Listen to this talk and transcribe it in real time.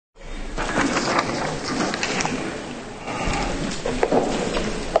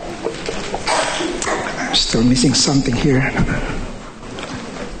Still missing something here.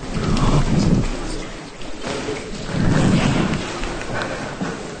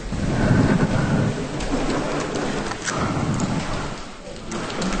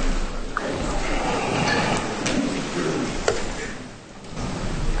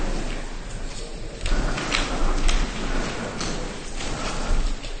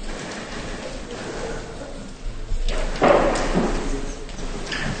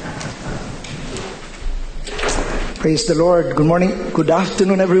 Praise the Lord. Good morning. Good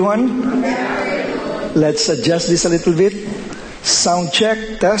afternoon, everyone. Let's adjust this a little bit. Sound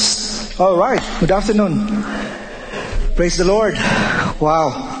check, test. All right. Good afternoon. Praise the Lord.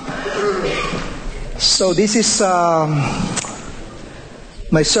 Wow. So this is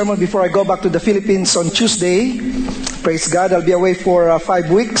my sermon before I go back to the Philippines on Tuesday. Praise God. I'll be away for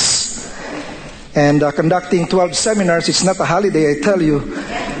 5 weeks and conducting 12 seminars. It's not a holiday, I tell you.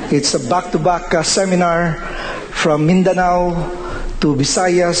 It's a back-to-back seminar from Mindanao to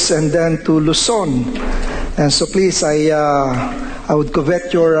Visayas and then to Luzon. And so please, I would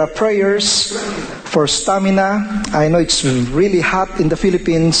covet your prayers for stamina. I know it's really hot in the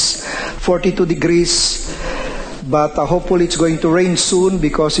Philippines, 42 degrees, but hopefully it's going to rain soon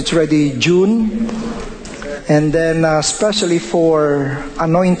because it's already June. And then especially for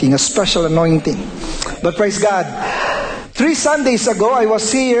anointing, a special anointing. But praise God. 3 Sundays ago, I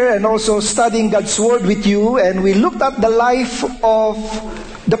was here and also studying God's Word with you, and we looked at the life of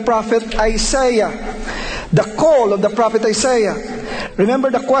the prophet Isaiah, the call of the prophet Isaiah. Remember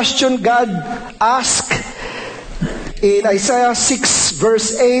the question God asked in Isaiah 6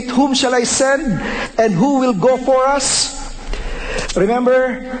 verse 8, "Whom shall I send and who will go for us?"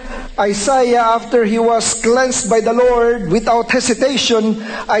 Remember Isaiah, after he was cleansed by the Lord, without hesitation,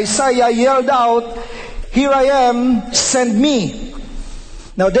 Isaiah yelled out, "Here I am, send me."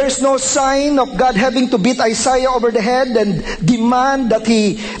 Now there's no sign of God having to beat Isaiah over the head and demand that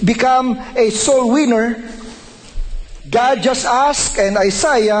he become a soul winner. God just asked and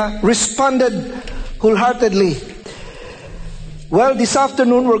Isaiah responded wholeheartedly. Well, this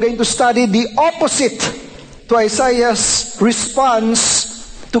afternoon we're going to study the opposite to Isaiah's response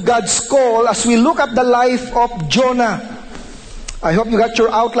to God's call as we look at the life of Jonah. I hope you got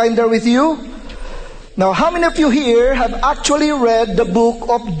your outline there with you. Now, how many of you here have actually read the book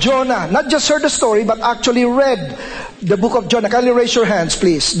of Jonah? Not just heard the story, but actually read the book of Jonah. Kindly raise your hands,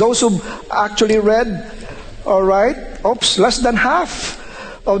 please. Those who actually read, all right. Oops, less than half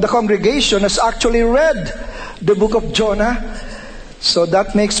of the congregation has actually read the book of Jonah. So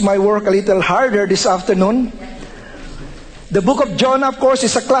that makes my work a little harder this afternoon. The book of Jonah, of course,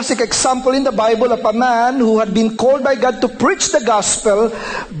 is a classic example in the Bible of a man who had been called by God to preach the gospel,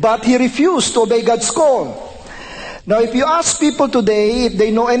 but he refused to obey God's call. Now, if you ask people today if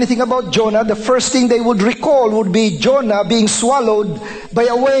they know anything about Jonah, the first thing they would recall would be Jonah being swallowed by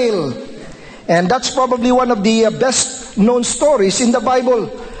a whale. And that's probably one of the best known stories in the Bible.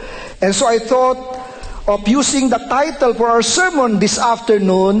 And so I thought of using the title for our sermon this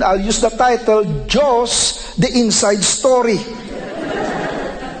afternoon. I'll use the title, Jaws, the Inside Story.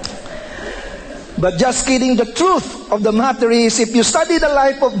 But just kidding, the truth of the matter is, if you study the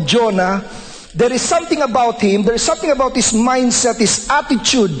life of Jonah, there is something about him, there is something about his mindset, his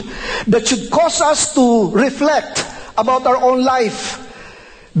attitude, that should cause us to reflect about our own life.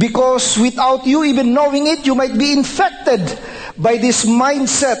 Because without you even knowing it, you might be infected by this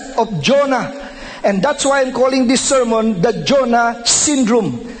mindset of Jonah. And that's why I'm calling this sermon the Jonah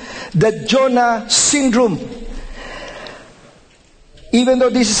Syndrome. The Jonah Syndrome. Even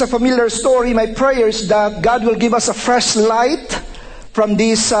though this is a familiar story, my prayer is that God will give us a fresh light from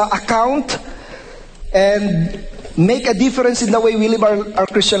this account and make a difference in the way we live our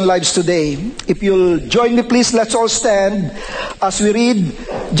Christian lives today. If you'll join me, please, let's all stand as we read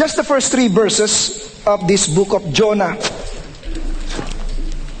just the first 3 verses of this book of Jonah.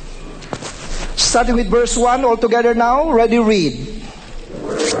 Starting with verse 1, all together now. Ready, read.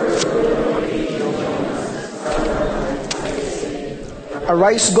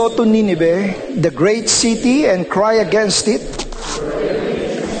 Arise, go to Nineveh, the great city, and cry against it.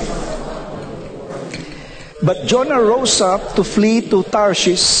 But Jonah rose up to flee to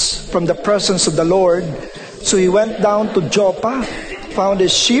Tarshish from the presence of the Lord. So he went down to Joppa, found a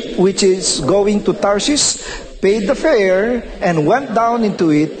ship which is going to Tarshish, paid the fare, and went down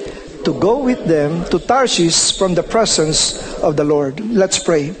into it to go with them to Tarshish from the presence of the Lord. Let's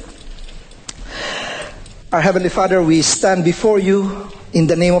pray. Our Heavenly Father, we stand before you in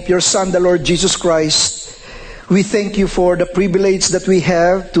the name of your Son, the Lord Jesus Christ. We thank you for the privilege that we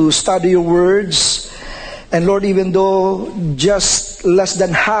have to study your words And Lord, even though just less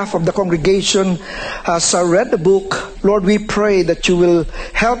than half of the congregation has read the book, Lord, we pray that you will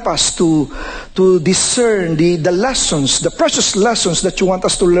help us to discern the lessons, the precious lessons that you want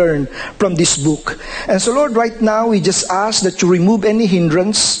us to learn from this book. And so, Lord, right now, we just ask that you remove any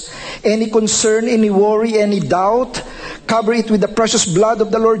hindrance, any concern, any worry, any doubt. Cover it with the precious blood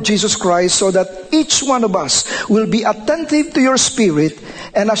of the Lord Jesus Christ, so that each one of us will be attentive to your Spirit.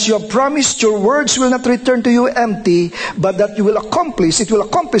 And as you have promised, your words will not return to you empty, but that you will accomplish, it will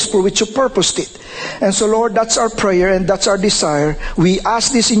accomplish for which you purposed it. And so, Lord, that's our prayer and that's our desire. We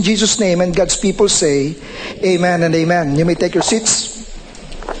ask this in Jesus' name, and God's people say, amen and amen. You may take your seats.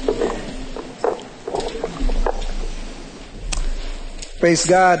 Praise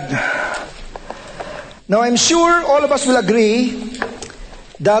God. Now, I'm sure all of us will agree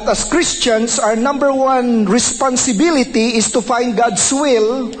that as Christians, our number one responsibility is to find God's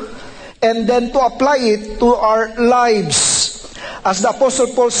will and then to apply it to our lives. As the Apostle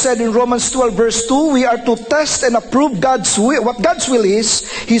Paul said in Romans 12 verse 2, we are to test and approve God's will, what God's will is,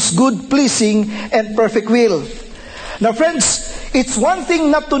 His good, pleasing, and perfect will. Now friends, it's one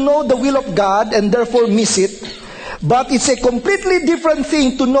thing not to know the will of God and therefore miss it, but it's a completely different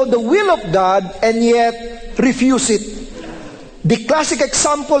thing to know the will of God and yet refuse it. The classic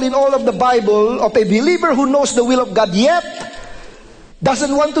example in all of the Bible of a believer who knows the will of God yet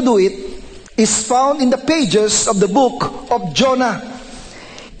doesn't want to do it is found in the pages of the book of Jonah.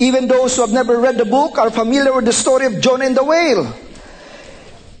 Even those who have never read the book are familiar with the story of Jonah and the whale.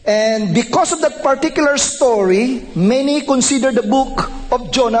 And because of that particular story, many consider the book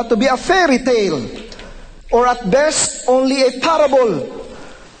of Jonah to be a fairy tale, or at best, only a parable.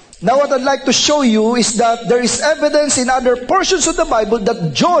 Now what I'd like to show you is that there is evidence in other portions of the Bible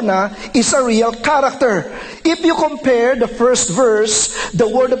that Jonah is a real character. If you compare the first verse, the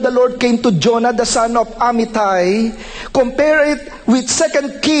word of the Lord came to Jonah, the son of Amittai. Compare it with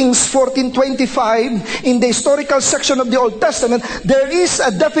 2 Kings 14:25 in the historical section of the Old Testament. There is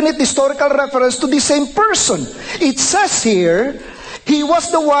a definite historical reference to the same person. It says here, he was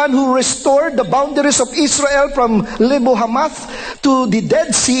the one who restored the boundaries of Israel from Lebo Hamath to the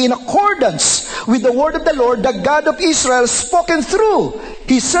Dead Sea in accordance with the word of the Lord, the God of Israel, spoken through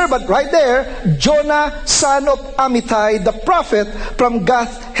his servant right there, Jonah, son of Amittai, the prophet from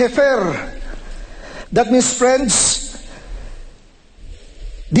Gath-Hefer. That means, friends,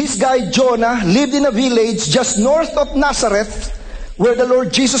 this guy Jonah lived in a village just north of Nazareth where the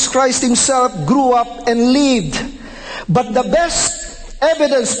Lord Jesus Christ himself grew up and lived. But the best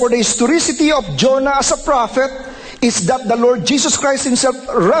evidence for the historicity of Jonah as a prophet is that the Lord Jesus Christ himself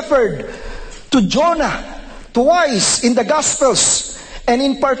referred to Jonah twice in the Gospels. And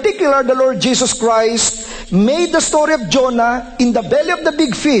in particular, the Lord Jesus Christ made the story of Jonah in the belly of the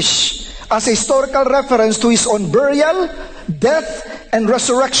big fish as a historical reference to his own burial, death, and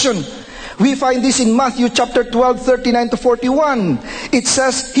resurrection. We find this in Matthew chapter 12, 39 to 41. It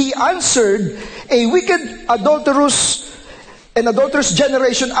says, he answered, a wicked adulterous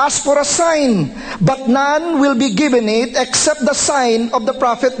generation asked for a sign, but none will be given it except the sign of the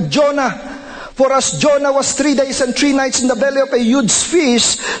prophet Jonah. For as Jonah was 3 days and 3 nights in the belly of a huge fish,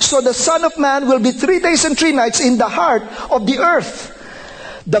 so the Son of Man will be 3 days and 3 nights in the heart of the earth.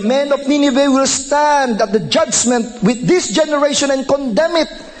 The men of Nineveh will stand at the judgment with this generation and condemn it,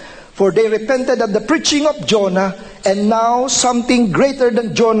 for they repented at the preaching of Jonah, and now something greater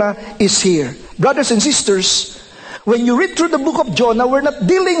than Jonah is here. Brothers and sisters, when you read through the book of Jonah, we're not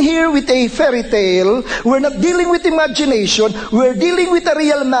dealing here with a fairy tale. We're not dealing with imagination. We're dealing with a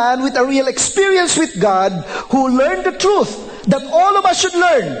real man with a real experience with God who learned the truth that all of us should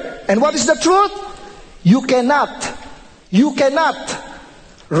learn. And what is the truth? You cannot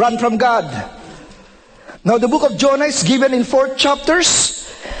run from God. Now the book of Jonah is given in 4 chapters.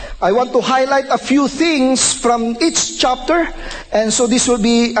 I want to highlight a few things from each chapter, and so this will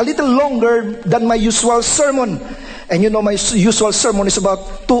be a little longer than my usual sermon. And you know my usual sermon is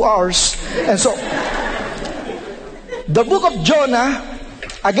about 2 hours. And so, the book of Jonah,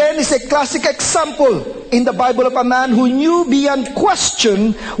 again, is a classic example in the Bible of a man who knew beyond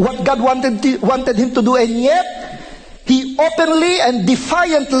question what God wanted him to do, and yet, he openly and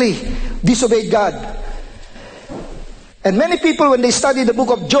defiantly disobeyed God. And many people, when they study the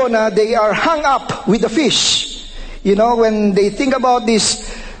book of Jonah, they are hung up with the fish. You know, when they think about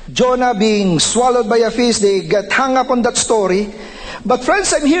this Jonah being swallowed by a fish, they get hung up on that story. But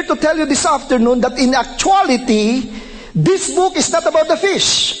friends, I'm here to tell you this afternoon that in actuality, this book is not about the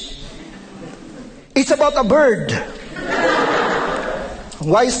fish. It's about a bird.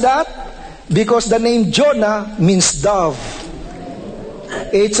 Why is that? Because the name Jonah means dove.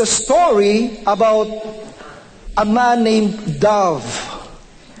 It's a story about a man named Dove.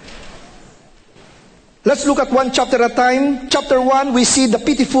 Let's look at one chapter at a time. Chapter 1, we see the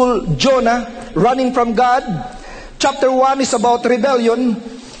pitiful Jonah running from God. Chapter 1 is about rebellion.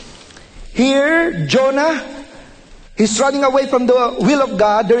 Here, Jonah is running away from the will of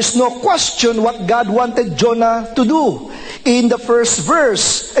God. There is no question what God wanted Jonah to do. In the first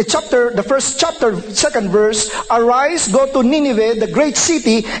verse, second verse, arise, go to Nineveh, the great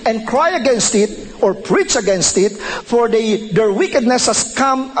city, and cry against it, or preach against it, for their wickedness has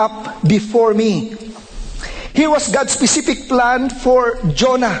come up before me. Here was God's specific plan for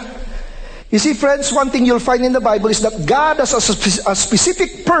Jonah. You see, friends, one thing you'll find in the Bible is that God has a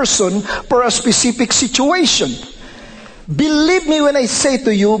specific person for a specific situation. Believe me when I say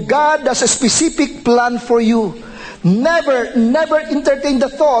to you, God has a specific plan for you. Never entertain the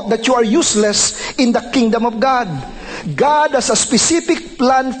thought that you are useless in the kingdom of God. God has a specific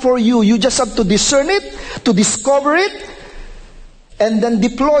plan for you. You just have to discern it, to discover it, and then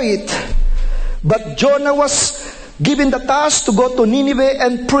deploy it. But Jonah was given the task to go to Nineveh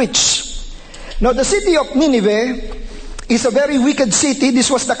and preach. Now, the city of Nineveh is a very wicked city. This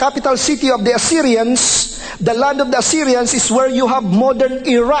was the capital city of the Assyrians. The land of the Assyrians is where you have modern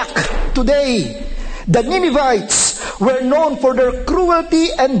Iraq today. The Ninevites were known for their cruelty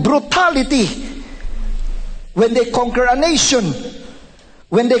and brutality when they conquer a nation.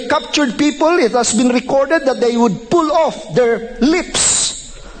 When they captured people, it has been recorded that they would pull off their lips.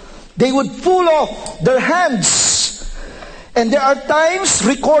 They would pull off their hands. And there are times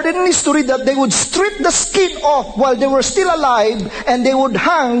recorded in history that they would strip the skin off while they were still alive, and they would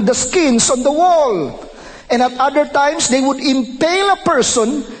hang the skins on the wall. And at other times, they would impale a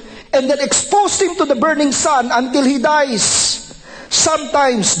person and then expose him to the burning sun until he dies.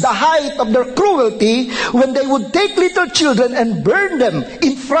 Sometimes the height of their cruelty, when they would take little children and burn them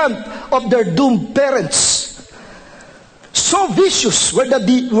in front of their doomed parents. So vicious were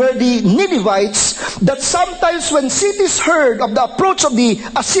the Ninevites that sometimes when cities heard of the approach of the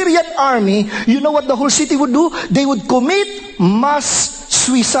Assyrian army, you know what the whole city would do? They would commit mass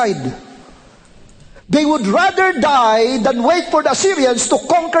suicide. They would rather die than wait for the Assyrians to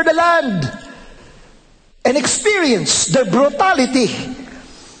conquer the land and experience their brutality.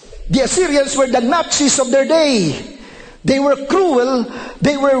 The Assyrians were the Nazis of their day. They were cruel,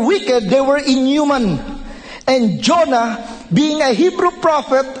 they were wicked, they were inhuman. And Jonah, being a Hebrew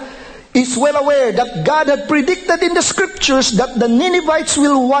prophet, is well aware that God had predicted in the scriptures that the Ninevites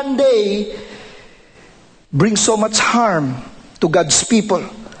will one day bring so much harm to God's people.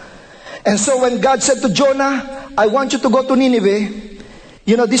 And so when God said to Jonah, I want you to go to Nineveh,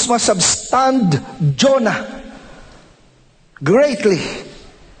 you know, this must have stunned Jonah greatly.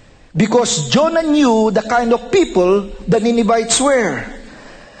 Because Jonah knew the kind of people the Ninevites were.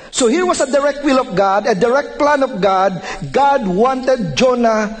 So here was a direct will of God, a direct plan of God, God wanted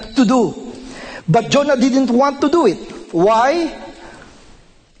Jonah to do. But Jonah didn't want to do it. Why?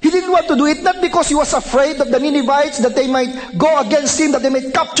 He didn't want to do it not because he was afraid of the Ninevites, that they might go against him, that they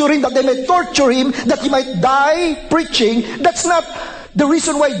might capture him, that they might torture him, that he might die preaching. That's not the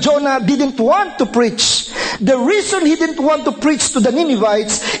reason why Jonah didn't want to preach. The reason he didn't want to preach to the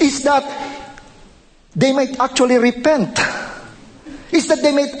Ninevites is that they might actually repent. Is that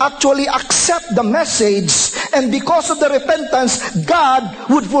they might actually accept the message, and because of the repentance, God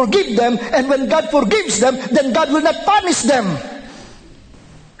would forgive them, and when God forgives them, then God will not punish them.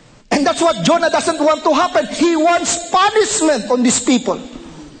 And that's what Jonah doesn't want to happen. He wants punishment on these people.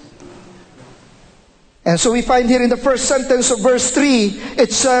 And so we find here in the first sentence of verse 3,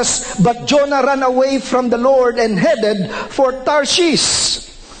 it says, but Jonah ran away from the Lord and headed for Tarshish.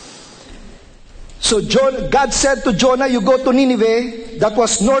 So God said to Jonah, you go to Nineveh. That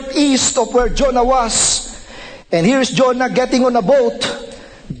was northeast of where Jonah was. And here's Jonah getting on a boat,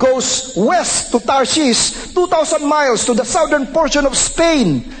 goes west to Tarshish, 2,000 miles to the southern portion of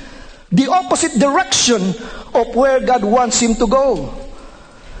Spain, the opposite direction of where God wants him to go.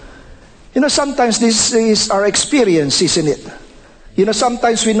 You know, sometimes this is our experience, isn't it? You know,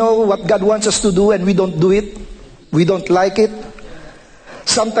 sometimes we know what God wants us to do and we don't do it. We don't like it.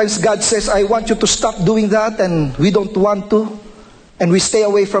 Sometimes God says, I want you to stop doing that, and we don't want to. And we stay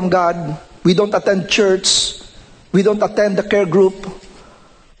away from God. We don't attend church. We don't attend the care group.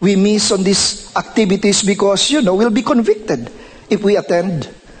 We miss on these activities because, you know, we'll be convicted if we attend.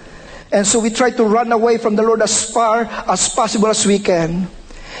 And so we try to run away from the Lord as far as possible as we can.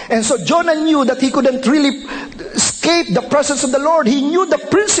 And so Jonah knew that he couldn't really escape the presence of the Lord. He knew the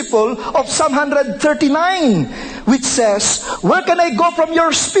principle of Psalm 139, which says, where can I go from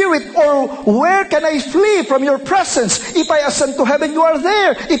your spirit, or where can I flee from your presence? If I ascend to heaven, you are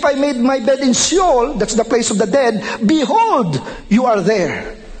there. If I made my bed in Sheol, that's the place of the dead, behold, you are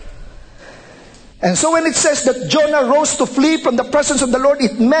there. And so when it says that Jonah rose to flee from the presence of the Lord,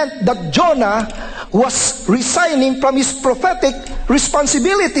 it meant that Jonah was resigning from his prophetic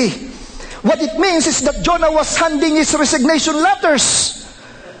responsibility. What it means is that Jonah was handing his resignation letters.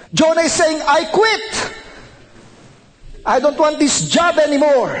 Jonah is saying, I quit. I don't want this job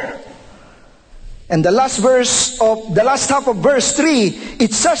anymore. And the last half of verse 3,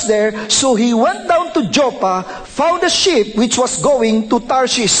 it says there, so he went down to Joppa, found a ship which was going to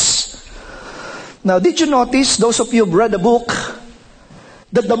Tarshish. Now, did you notice, those of you who have read the book,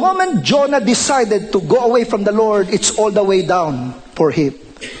 that the moment Jonah decided to go away from the Lord, it's all the way down for him.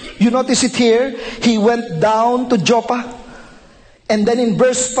 You notice it here? He went down to Joppa. And then in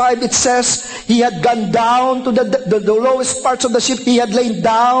verse 5, it says, he had gone down to the lowest parts of the ship. He had lain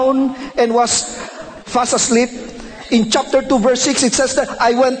down and was fast asleep. In chapter 2, verse 6, it says that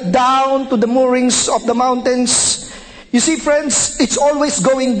I went down to the moorings of the mountains. You see, friends, it's always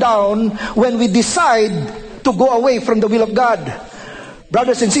going down when we decide to go away from the will of God.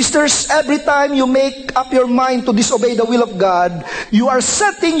 Brothers and sisters, every time you make up your mind to disobey the will of God, you are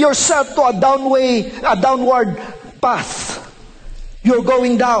setting yourself to a downward path. You're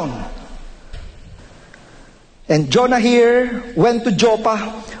going down. And Jonah here went to Joppa,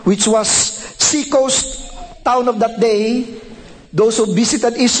 which was seacoast town of that day. Those who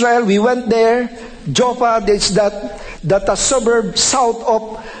visited Israel, we went there. Joppa, is that suburb south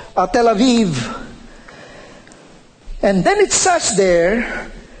of Tel Aviv. And then it says there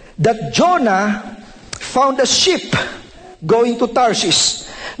that Jonah found a ship going to Tarshish.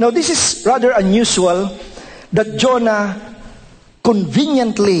 Now this is rather unusual that Jonah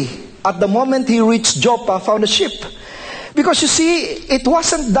conveniently, at the moment he reached Joppa, found a ship. Because you see, it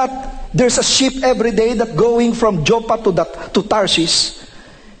wasn't that there's a ship every day that going from Joppa to Tarshish.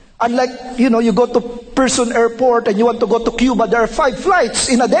 Unlike, you go to Pearson Airport and you want to go to Cuba, there are 5 flights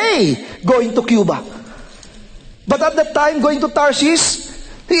in a day going to Cuba. But at that time, going to Tarshish,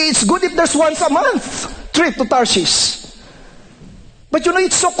 it's good if there's once a month trip to Tarshish. But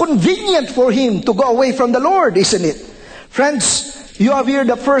it's so convenient for him to go away from the Lord, isn't it? Friends, you have here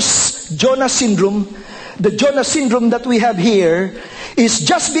the first Jonah syndrome. The Jonah syndrome that we have here is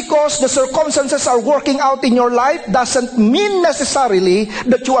just because the circumstances are working out in your life doesn't mean necessarily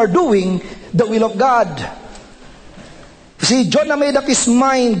that you are doing the will of God. See, Jonah made up his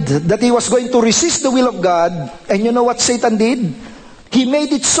mind that he was going to resist the will of God. And you know what Satan did? He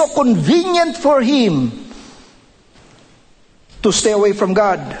made it so convenient for him to stay away from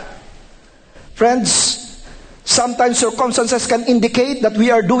God. Friends, sometimes circumstances can indicate that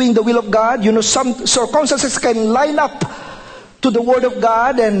we are doing the will of God. Some circumstances can line up to the Word of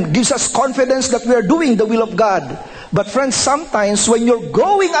God and gives us confidence that we are doing the will of God. But friends, sometimes when you're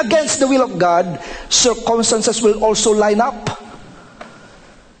going against the will of God, circumstances will also line up.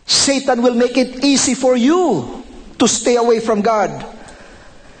 Satan will make it easy for you to stay away from God.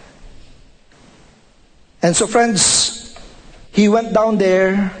 And so friends, he went down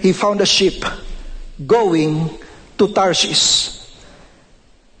there, he found a ship going to Tarshish.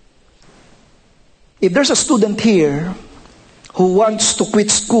 If there's a student here who wants to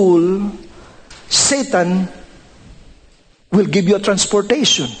quit school, Satan will give you a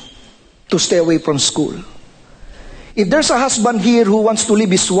transportation to stay away from school. If there's a husband here who wants to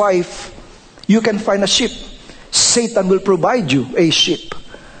leave his wife, you can find a ship. Satan will provide you a ship.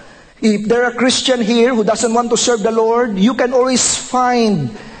 If there are a Christian here who doesn't want to serve the Lord, you can always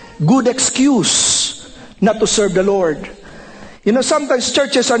find good excuse not to serve the Lord. Sometimes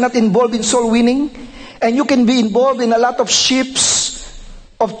churches are not involved in soul winning, and you can be involved in a lot of ships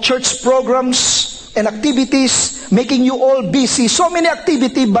of church programs and activities, making you all busy. So many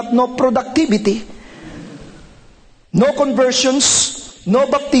activity, but no productivity. No conversions, no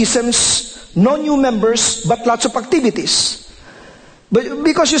baptisms, no new members, but lots of activities. But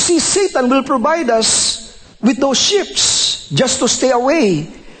because you see, Satan will provide us with those ships just to stay away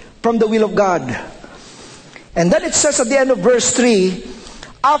from the will of God. And then it says at the end of verse 3,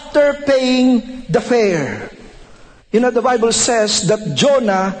 after paying the fare. The Bible says that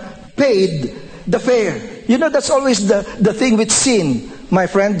Jonah paid the fare. That's always the thing with sin, my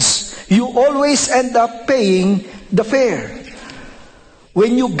friends. You always end up paying the fare.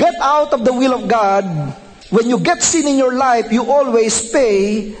 When you get out of the will of God, when you get sin in your life, you always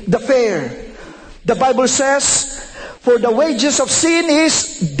pay the fare. The Bible says, for the wages of sin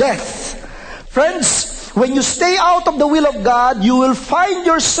is death. Friends, when you stay out of the will of God, you will find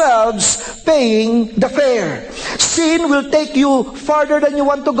yourselves paying the fare. Sin will take you farther than you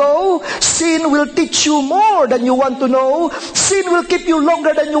want to go. Sin will teach you more than you want to know. Sin will keep you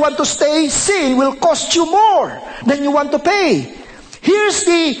longer than you want to stay. Sin will cost you more than you want to pay. Here's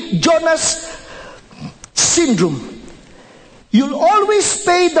the Jonah's syndrome. You'll always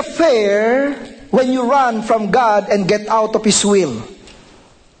pay the fare when you run from God and get out of His will.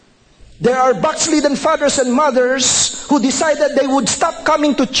 There are backslidden fathers and mothers who decided they would stop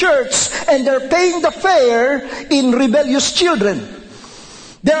coming to church, and they're paying the fare in rebellious children.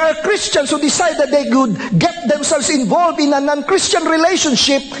 There are Christians who decided they would get themselves involved in a non-Christian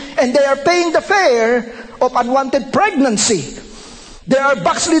relationship, and they are paying the fare of unwanted pregnancy. There are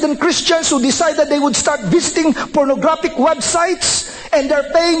backslidden Christians who decided they would start visiting pornographic websites, and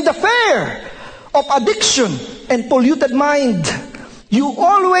they're paying the fare of addiction and polluted mind. You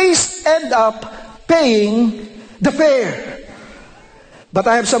always end up paying the fare. But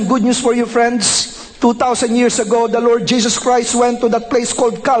I have some good news for you, friends. 2,000 years ago, the Lord Jesus Christ went to that place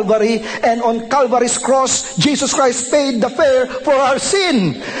called Calvary, and on Calvary's cross, Jesus Christ paid the fare for our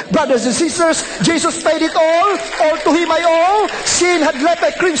sin. Brothers and sisters, Jesus paid it all to Him I owe. Sin had left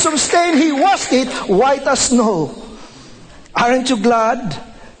a crimson stain, He washed it white as snow. Aren't you glad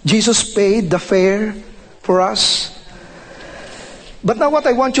Jesus paid the fare for us? But now what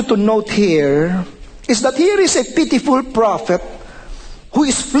I want you to note here is that here is a pitiful prophet who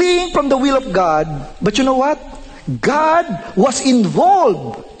is fleeing from the will of God. But you know what? God was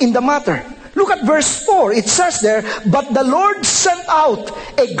involved in the matter. Look at verse 4. It says there, "But the Lord sent out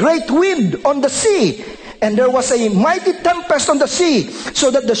a great wind on the sea, and there was a mighty tempest on the sea, so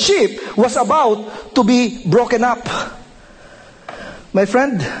that the ship was about to be broken up." My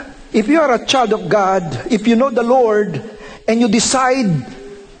friend, if you are a child of God, if you know the Lord, and you decide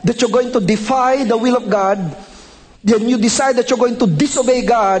that you're going to defy the will of God, then you decide that you're going to disobey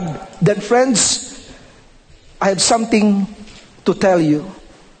God, then friends, I have something to tell you.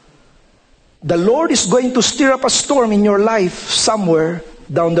 The Lord is going to stir up a storm in your life somewhere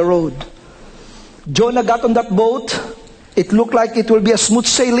down the road. Jonah got on that boat. It looked like it will be a smooth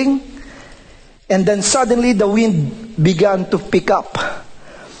sailing. And then suddenly the wind began to pick up.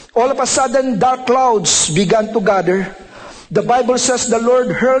 All of a sudden, dark clouds began to gather. The Bible says the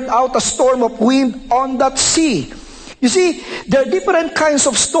Lord hurled out a storm of wind on that sea. You see, there are different kinds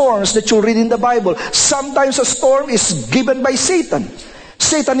of storms that you read in the Bible. Sometimes a storm is given by Satan.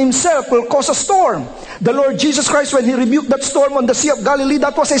 Satan himself will cause a storm. The Lord Jesus Christ, when He rebuked that storm on the Sea of Galilee,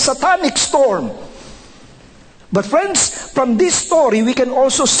 that was a satanic storm. But friends, from this story, we can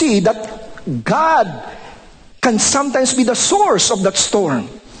also see that God can sometimes be the source of that storm.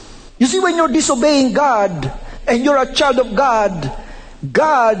 You see, when you're disobeying God, and you're a child of God,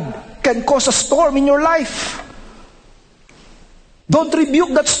 God can cause a storm in your life. Don't rebuke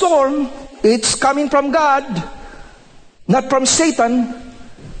that storm. It's coming from God, not from Satan.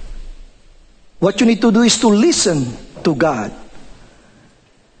 What you need to do is to listen to God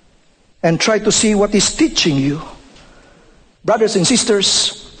and try to see what He's teaching you. Brothers and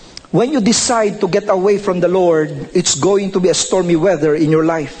sisters, when you decide to get away from the Lord, it's going to be a stormy weather in your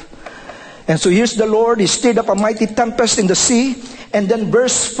life. And so here's the Lord. He stirred up a mighty tempest in the sea. And then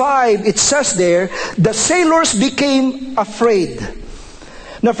verse 5, it says there, the sailors became afraid.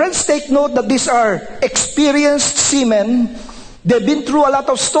 Now friends, take note that these are experienced seamen. They've been through a lot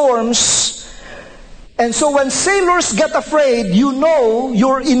of storms. And so when sailors get afraid, you know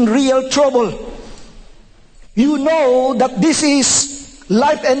you're in real trouble. You know that this is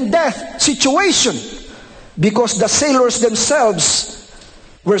life and death situation. Because the sailors themselves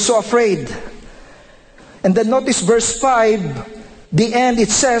were so afraid. And then notice verse 5, the end, it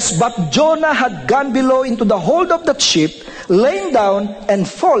says, "But Jonah had gone below into the hold of that ship, lain down and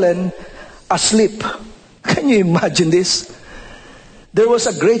fallen asleep." Can you imagine this? There was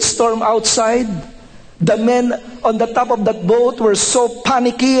a great storm outside. The men on the top of that boat were so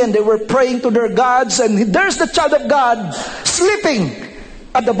panicky, and they were praying to their gods, and there's the child of God sleeping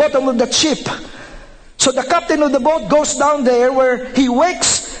at the bottom of that ship. So the captain of the boat goes down there, where he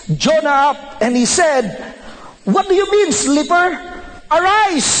wakes Jonah up, and he said, "What do you mean, sleeper?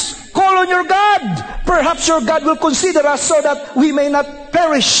 Arise, call on your God. Perhaps your God will consider us so that we may not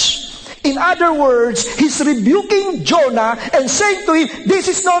perish." In other words, he's rebuking Jonah and saying to him, this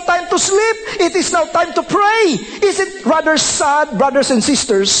is no time to sleep. It is now time to pray. Is it rather sad, brothers and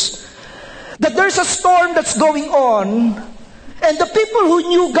sisters, that there's a storm that's going on, and the people who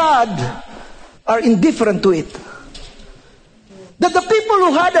knew God are indifferent to it? That the people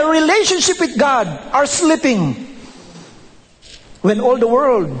who had a relationship with God are sleeping, when all the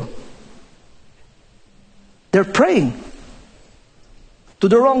world They're praying to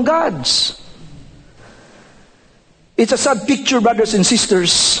the wrong gods. It's a sad picture, brothers and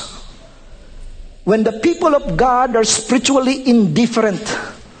sisters, when the people of God are spiritually indifferent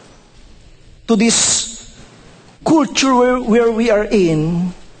to this culture where we are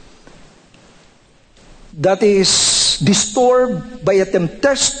in, that is disturbed by a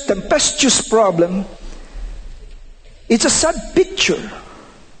tempestuous problem. It's a sad picture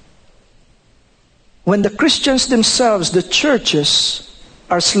when the Christians themselves, the churches,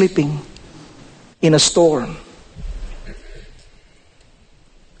 are sleeping in a storm.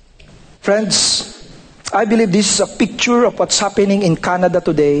 Friends, I believe this is a picture of what's happening in Canada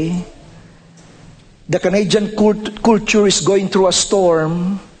today. The Canadian culture is going through a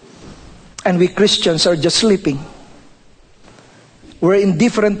storm, and we Christians are just sleeping. We're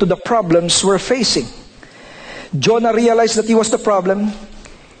indifferent to the problems we're facing. Jonah realized that he was the problem.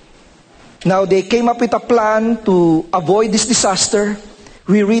 Now they came up with a plan to avoid this disaster.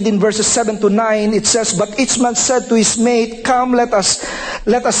 We read in verses 7 to 9, it says, "But each man said to his mate, 'Come, let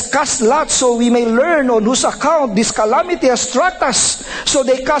us cast lots so we may learn on whose account this calamity has struck us.' So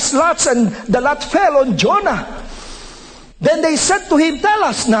they cast lots, and the lot fell on Jonah. Then they said to him, 'Tell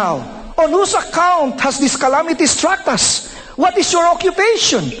us now, on whose account has this calamity struck us? What is your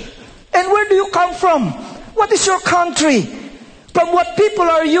occupation? And where do you come from? What is your country? From what people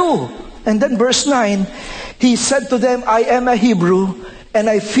are you?' And then verse 9, he said to them, 'I am a Hebrew, and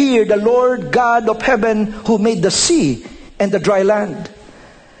I fear the Lord God of heaven who made the sea and the dry land.'"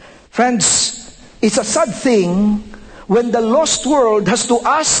 Friends, it's a sad thing when the lost world has to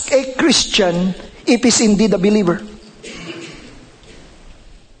ask a Christian if he's indeed a believer.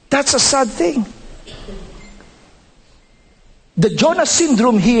 That's a sad thing. The Jonah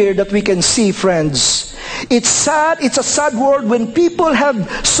syndrome here that we can see, friends, it's sad, it's a sad world when people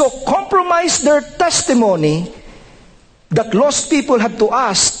have so compromised their testimony that lost people have to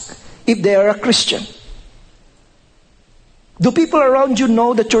ask if they are a Christian. Do people around you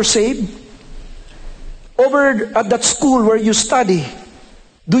know that you're saved? Over at that school where you study,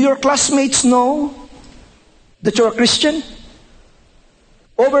 do your classmates know that you're a Christian?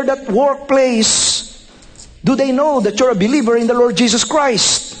 Over that workplace, do they know that you're a believer in the Lord Jesus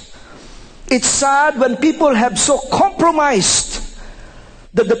Christ? It's sad when people have so compromised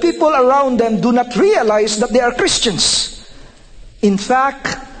that the people around them do not realize that they are Christians. In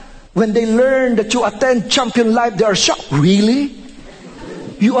fact, when they learn that you attend Champion Life, they are shocked. "Really?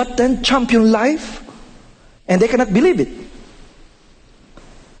 You attend Champion Life?" And they cannot believe it.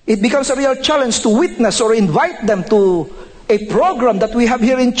 It becomes a real challenge to witness or invite them to a program that we have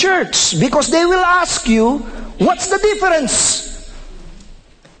here in church, because they will ask you, "What's the difference?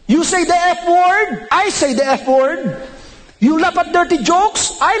 You say the F word, I say the F word. You laugh at dirty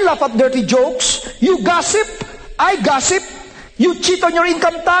jokes, I laugh at dirty jokes. You gossip, I gossip. You cheat on your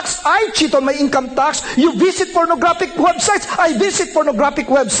income tax, I cheat on my income tax. You visit pornographic websites, I visit pornographic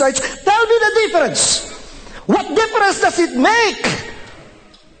websites. Tell me the difference. What difference does it make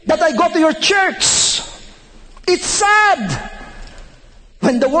that I go to your church?" It's sad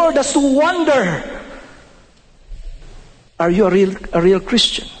when the world has to wonder, are you a real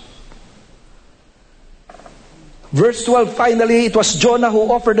Christian? Verse 12, finally, it was Jonah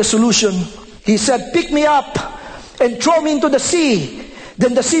who offered the solution. He said, "Pick me up and throw me into the sea.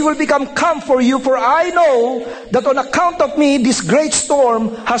 Then the sea will become calm for you, for I know that on account of me, this great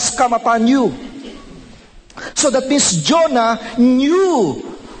storm has come upon you." So that means Jonah knew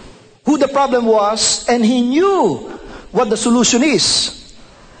who the problem was, and he knew what the solution is.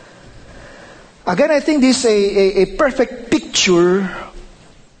 Again, I think this is a perfect picture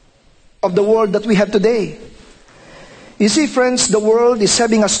of the world that we have today. You see, friends, the world is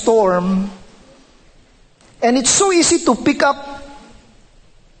having a storm, and it's so easy to pick up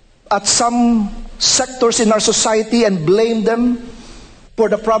at some sectors in our society and blame them for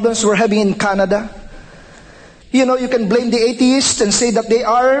the problems we're having in Canada. You know, you can blame the atheists and say that they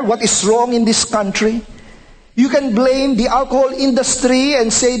are what is wrong in this country. You can blame the alcohol industry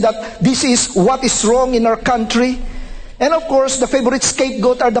and say that this is what is wrong in our country. And of course, the favorite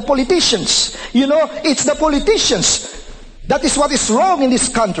scapegoat are the politicians. You know, it's the politicians. That is what is wrong in this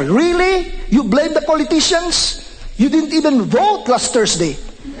country. Really? You blame the politicians? You didn't even vote last Thursday.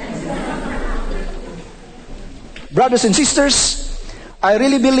 Brothers and sisters, I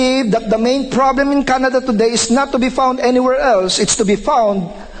really believe that the main problem in Canada today is not to be found anywhere else. It's to be found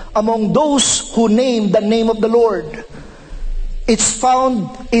among those who name the name of the Lord. It's found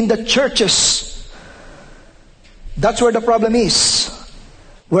in the churches. That's where the problem is.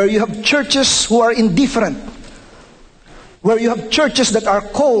 Where you have churches who are indifferent. Where you have churches that are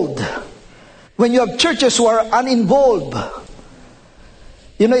cold. When you have churches who are uninvolved.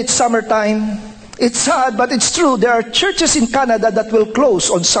 You know, it's summertime. It's sad, but it's true. There are churches in Canada that will close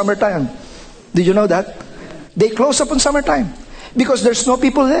on summertime. Did you know that? They close up on summertime because there's no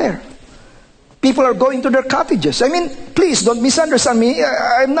people there. People are going to their cottages. I mean, please don't misunderstand me.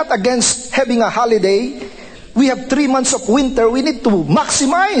 I'm not against having a holiday. We have 3 months of winter. We need to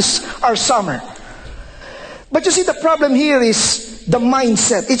maximize our summer. But you see, the problem here is the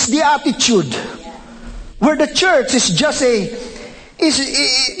mindset. It's the attitude. Where the church is just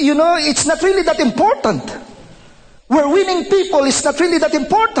it's not really that important. Where winning people is not really that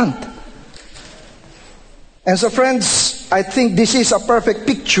important. And so, friends, I think this is a perfect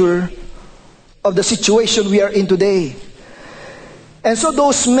picture of the situation we are in today. And so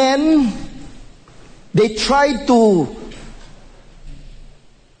those men, they tried to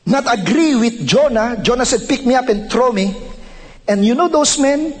not agree with Jonah. Jonah said, pick me up and throw me. And you know those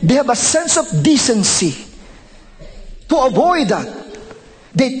men, they have a sense of decency to avoid that.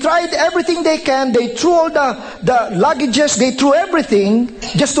 They tried everything they can. They threw all the luggages. They threw everything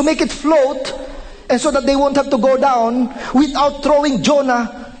just to make it float, and so that they won't have to go down without throwing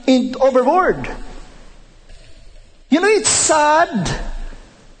Jonah overboard. You know, it's sad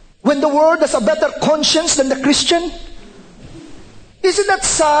when the world has a better conscience than the Christian. Isn't that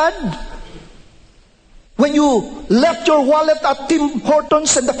sad? When you left your wallet at Tim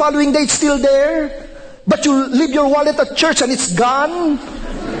Hortons and the following day it's still there, but you leave your wallet at church and it's gone.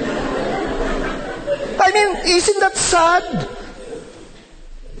 I mean, isn't that sad?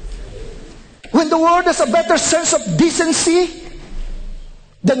 When the world has a better sense of decency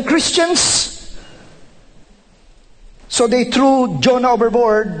than Christians. So they threw Jonah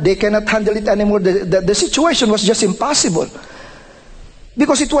overboard. They cannot handle it anymore. The situation was just impossible.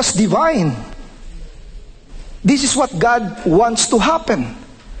 Because it was divine. This is what God wants to happen.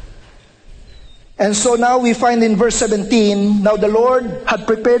 And so now we find in verse 17, now the Lord had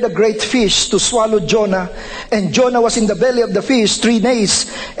prepared a great fish to swallow Jonah, and Jonah was in the belly of the fish 3 days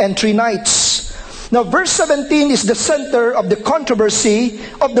and 3 nights. Now verse 17 is the center of the controversy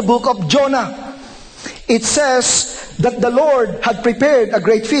of the book of Jonah. It says that the Lord had prepared a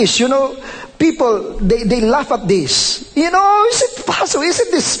great fish. You know, people, they laugh at this. You know, is it possible?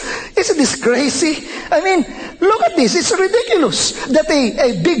 Isn't this crazy? I mean, look at this. It's ridiculous that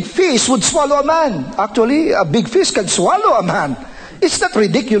a big fish would swallow a man. Actually, a big fish can swallow a man. It's not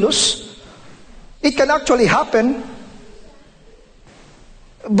ridiculous. It can actually happen.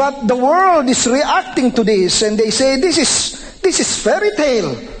 But the world is reacting to this, and they say this is fairy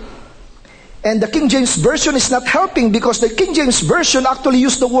tale. And the King James Version is not helping, because the King James Version actually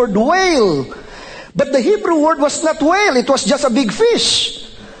used the word whale. But the Hebrew word was not whale, it was just a big fish.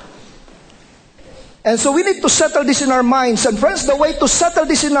 And so we need to settle this in our minds. And friends, the way to settle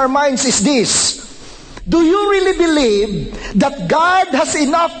this in our minds is this. Do you really believe that God has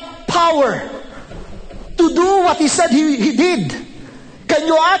enough power to do what He said He did? Can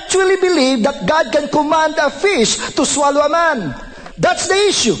you actually believe that God can command a fish to swallow a man? That's the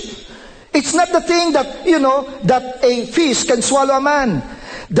issue. It's not the thing that, that a fish can swallow a man.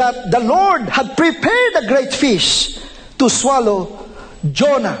 That the Lord had prepared a great fish to swallow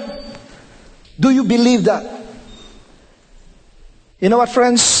Jonah. Do you believe that? You know what,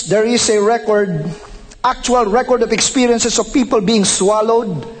 friends? There is a actual record of experiences of people being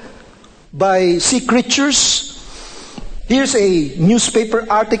swallowed by sea creatures. Here's a newspaper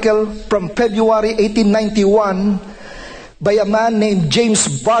article from February 1891 by a man named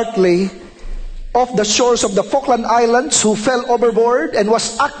James Bartley off the shores of the Falkland Islands, who fell overboard and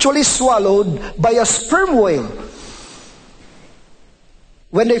was actually swallowed by a sperm whale.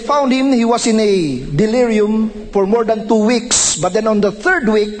 When they found him, he was in a delirium for more than 2 weeks. But then on the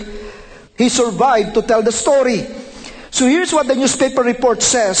 3rd week, he survived to tell the story. So here's what the newspaper report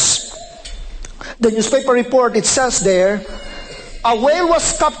says. The newspaper report, it says there, a whale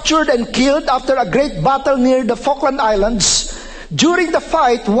was captured and killed after a great battle near the Falkland Islands. During the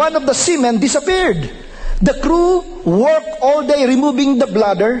fight, one of the seamen disappeared. The crew worked all day removing the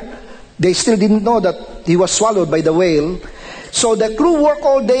bladder. They still didn't know that he was swallowed by the whale. So the crew worked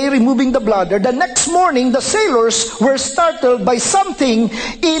all day removing the bladder. The next morning, the sailors were startled by something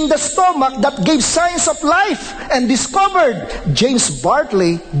in the stomach that gave signs of life, and discovered James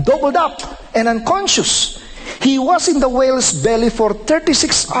Bartley doubled up and unconscious. He was in the whale's belly for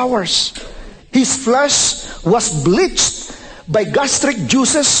 36 hours. His flesh was bleached by gastric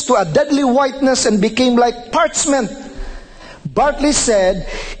juices to a deadly whiteness and became like parchment. Bartley said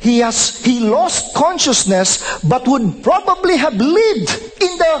he lost consciousness, but would probably have lived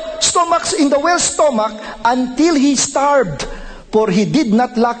in the whale's stomach until he starved for he did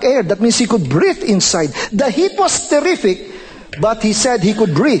not lack air. That means he could breathe inside. The heat was terrific, but he said he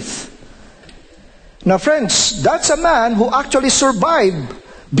could breathe. Now friends, that's a man who actually survived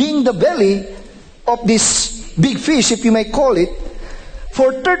being the belly of this big fish, if you may call it.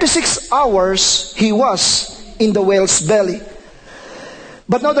 For 36 hours, he was in the whale's belly.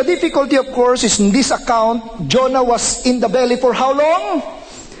 But now the difficulty, of course, is in this account, Jonah was in the belly for how long?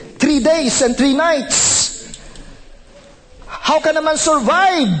 3 days and 3 nights. How can a man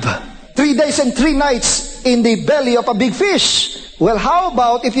survive 3 days and 3 nights in the belly of a big fish? Well, how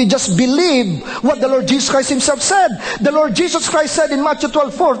about if you just believe what the Lord Jesus Christ himself said? The Lord Jesus Christ said in Matthew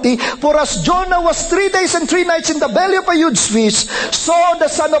 12:40, for as Jonah was 3 days and 3 nights in the belly of a huge fish, so the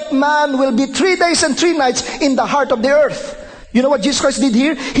Son of Man will be 3 days and 3 nights in the heart of the earth. You know what Jesus Christ did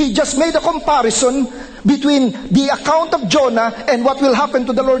here? He just made a comparison between the account of Jonah and what will happen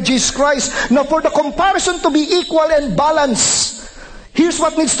to the Lord Jesus Christ. Now, for the comparison to be equal and balanced, here's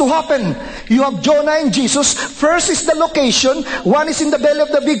what needs to happen. You have Jonah and Jesus. First is the location. One is in the belly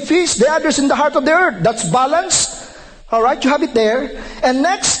of the big fish. The other is in the heart of the earth. That's balanced. All right, you have it there. And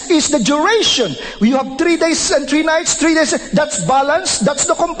next is the duration. You have 3 days and 3 nights. 3 days. That's balanced. That's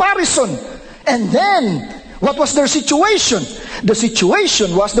the comparison. And then, what was their situation? The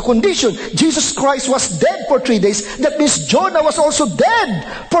situation was the condition. Jesus Christ was dead for 3 days. That means Jonah was also dead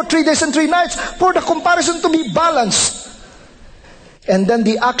for 3 days and 3 nights. For the comparison to be balanced. And then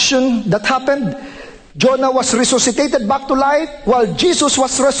the action that happened, Jonah was resuscitated back to life, while Jesus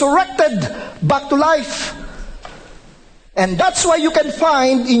was resurrected back to life. And that's why you can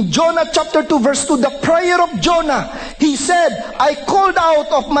find in Jonah chapter 2 verse 2, the prayer of Jonah. He said, I called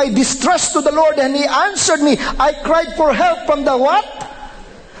out of my distress to the Lord and he answered me. I cried for help from the what?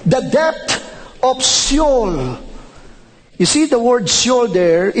 The depth of Sheol. You see, the word Sheol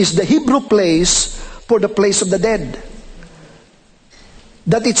there is the Hebrew place for the place of the dead.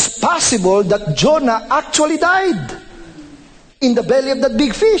 That it's possible that Jonah actually died in the belly of that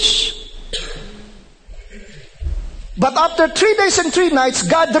big fish. But after 3 days and 3 nights,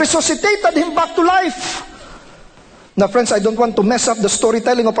 God resuscitated him back to life. Now friends, I don't want to mess up the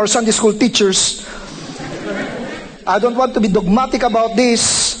storytelling of our Sunday school teachers. I don't want to be dogmatic about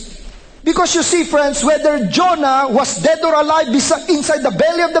this. Because you see, friends, whether Jonah was dead or alive inside the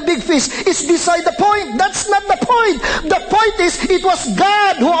belly of the big fish is beside the point. That's not the point. The point is, it was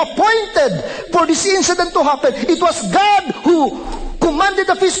God who appointed for this incident to happen. It was God who commanded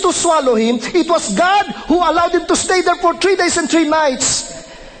the fish to swallow him. It was God who allowed him to stay there for 3 days and 3 nights.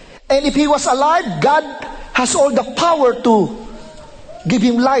 And if he was alive, God has all the power to give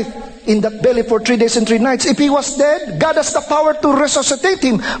him life in that belly for 3 days and 3 nights. If he was dead, God has the power to resuscitate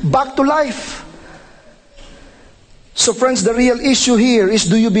him back to life. So friends, the real issue here is,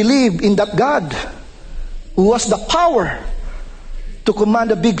 do you believe in that God who has the power to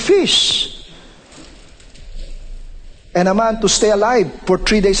command a big fish and a man to stay alive for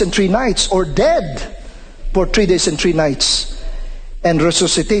 3 days and 3 nights, or dead for 3 days and 3 nights and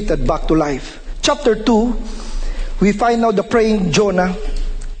resuscitated back to life? Chapter 2, we find now the praying Jonah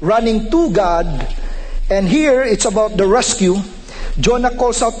running to God, and here it's about the rescue. Jonah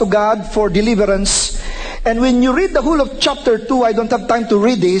calls out to God for deliverance. And when you read the whole of chapter 2, I don't have time to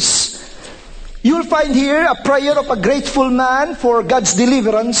read this, you'll find here a prayer of a grateful man for God's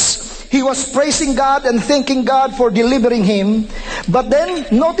deliverance. He was praising God and thanking God for delivering him. But then,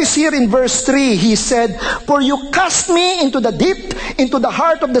 notice here in verse 3, he said, for you cast me into the deep, into the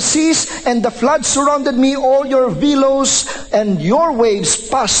heart of the seas, and the flood surrounded me, all your billows and your waves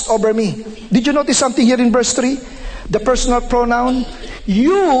passed over me. Did you notice something here in verse 3? The personal pronoun.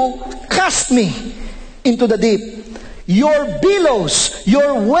 You cast me into the deep. Your billows,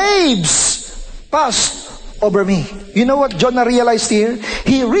 your waves passed over me. You know what Jonah realized here?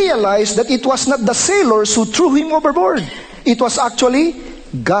 He realized that it was not the sailors who threw him overboard. It was actually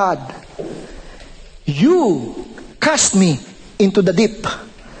God. You cast me into the deep.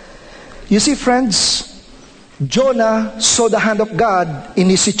 You see, friends, Jonah saw the hand of God in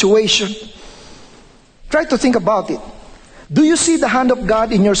his situation. Try to think about it. Do you see the hand of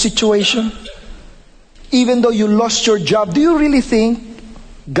God in your situation? Even though you lost your job, do you really think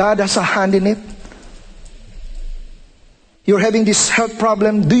God has a hand in it? You're having this health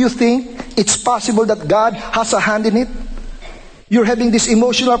problem. Do you think it's possible that God has a hand in it? You're having this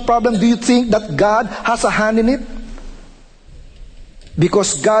emotional problem. Do you think that God has a hand in it?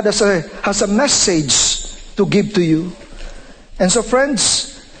 Because God has a message to give to you. And so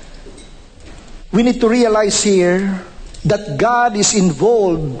friends, we need to realize here that God is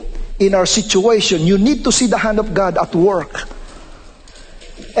involved in our situation. You need to see the hand of God at work.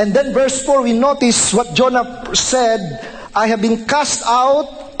 And then verse 4, we notice what Jonah said, I have been cast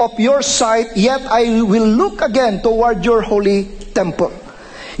out of your sight, yet I will look again toward your holy temple.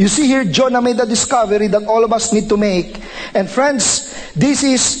 You see here, Jonah made a discovery that all of us need to make. And friends, this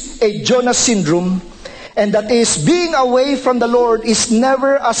is a Jonah syndrome. And that is, being away from the Lord is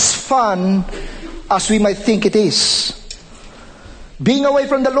never as fun as we might think it is. Being away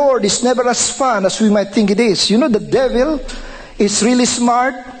from the Lord is never as fun as we might think it is. You know, the devil is really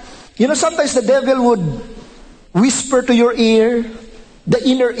smart. You know, sometimes the devil would whisper to your ear, the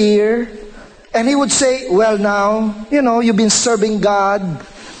inner ear, and he would say, well now, you know, you've been serving God,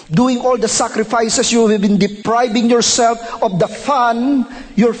 doing all the sacrifices, you have been depriving yourself of the fun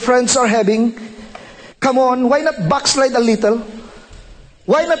your friends are having. Come on, why not backslide a little?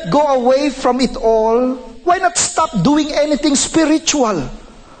 Why not go away from it all? Why not stop doing anything spiritual?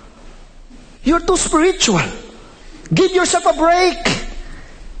 You're too spiritual. Give yourself a break.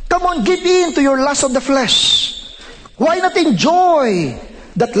 Come on, give in to your lust of the flesh. Why not enjoy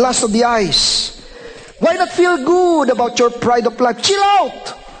that lust of the eyes? Why not feel good about your pride of life? Chill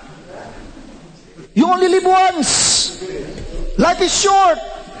out. You only live once. Life is short.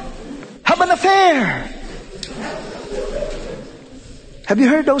 Have an affair. Have you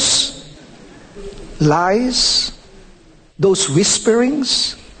heard those lies? Those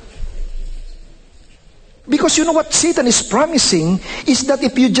whisperings? Because you know what Satan is promising is that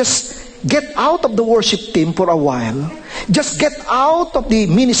if you just get out of the worship team for a while, just get out of the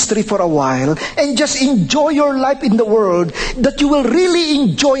ministry for a while, and just enjoy your life in the world, that you will really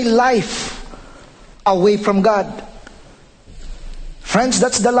enjoy life away from God. Friends,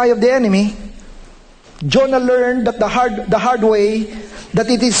 that's the lie of the enemy. Jonah learned that the hard way that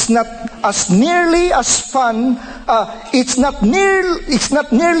it is not as nearly as fun. It's not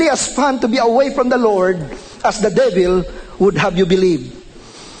nearly as fun to be away from the Lord as the devil would have you believe.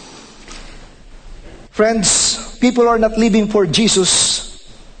 Friends, people who are not living for Jesus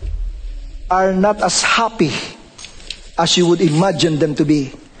are not as happy as you would imagine them to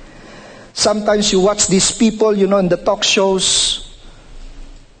be. Sometimes you watch these people, you know, in the talk shows,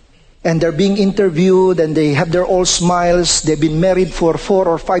 and they're being interviewed, and they have their all smiles. They've been married for 4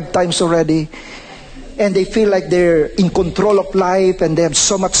 or 5 times already, and they feel like they're in control of life, and they have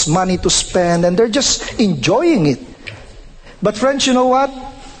so much money to spend, and they're just enjoying it. But friends, you know what?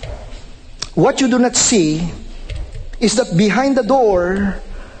 What you do not see is that behind the door,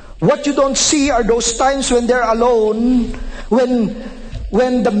 what you don't see are those times when they're alone,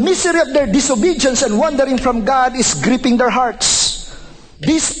 when the misery of their disobedience and wandering from God is gripping their hearts.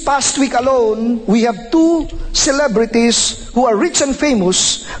 This past week alone, we have 2 celebrities who are rich and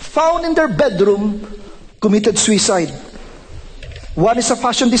famous, found in their bedroom, committed suicide. One is a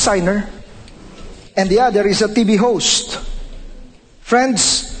fashion designer, and the other is a TV host.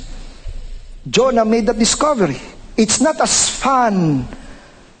 Friends, Jonah made that discovery. It's not as fun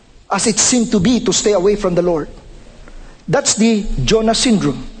as it seemed to be to stay away from the Lord. That's the Jonah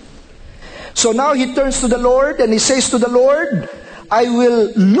syndrome. So now he turns to the Lord and he says to the Lord, I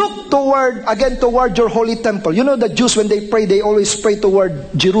will look toward your holy temple. You know the Jews, when they pray, they always pray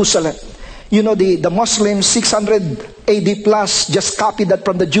toward Jerusalem. You know, the Muslims, 600 AD plus, just copied that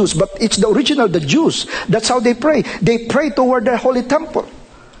from the Jews. But it's the original, the Jews. That's how they pray. They pray toward their holy temple.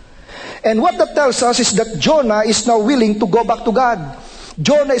 And what that tells us is that Jonah is now willing to go back to God.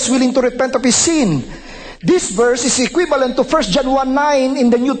 Jonah is willing to repent of his sin. This verse is equivalent to 1 John 1:9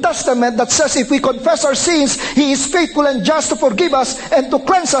 in the New Testament that says, if we confess our sins, He is faithful and just to forgive us and to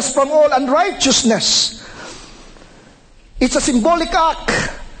cleanse us from all unrighteousness. It's a symbolic act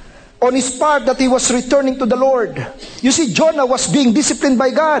on his part that he was returning to the Lord. You see, Jonah was being disciplined by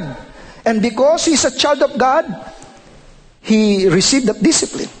God. And because he's a child of God, he received that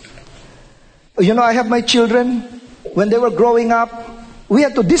discipline. You know, I have my children. When they were growing up, we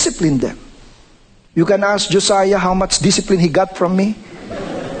had to discipline them. You can ask Josiah how much discipline he got from me.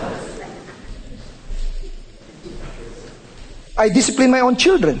 I discipline my own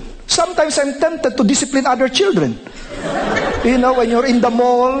children. Sometimes I'm tempted to discipline other children. You know, when you're in the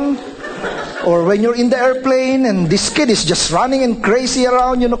mall or when you're in the airplane and this kid is just running and crazy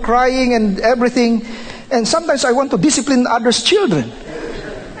around, you know, crying and everything. And sometimes I want to discipline others' children.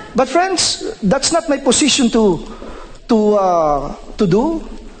 But friends, that's not my position to do.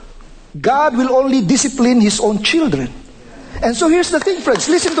 God will only discipline His own children. And so here's the thing, friends.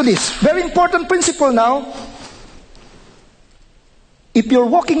 Listen to this. Very important principle now. If you're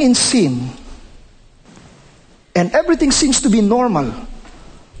walking in sin and everything seems to be normal,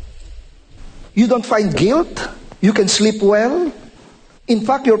 you don't find guilt, you can sleep well, in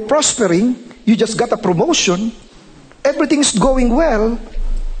fact, you're prospering, you just got a promotion, everything's going well,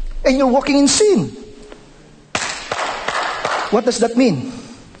 and you're walking in sin. What does that mean?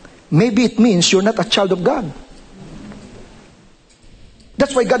 Maybe it means you're not a child of God.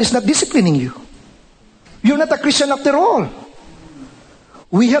 That's why God is not disciplining you. You're not a Christian after all.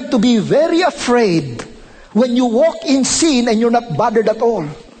 We have to be very afraid when you walk in sin and you're not bothered at all.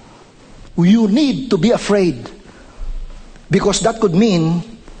 You need to be afraid. Because that could mean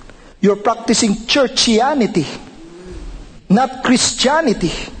you're practicing churchianity, not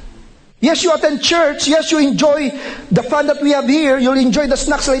Christianity. Yes, you attend church. Yes, you enjoy the fun that we have here. You'll enjoy the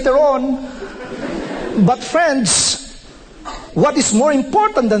snacks later on. But friends, what is more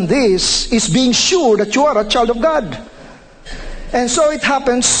important than this is being sure that you are a child of God. And so it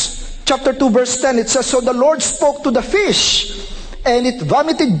happens, chapter 2, verse 10, it says, "So the Lord spoke to the fish, and it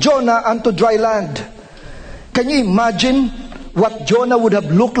vomited Jonah unto dry land." Can you imagine what Jonah would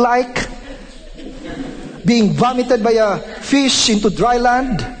have looked like? Being vomited by a fish into dry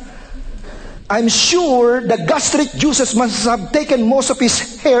land? I'm sure the gastric juices must have taken most of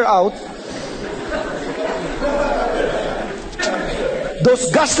his hair out. Those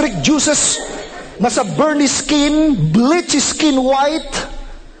gastric juices must have burned his skin, bleached his skin white.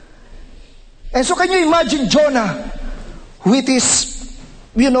 And so can you imagine Jonah with his,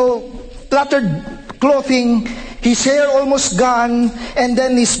 cluttered clothing, his hair almost gone, and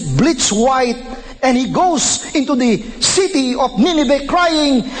then his bleached white, and he goes into the city of Nineveh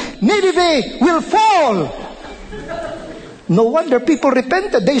crying, "Nineveh will fall." No wonder people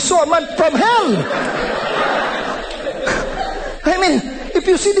repented. They saw a man from hell. I mean, if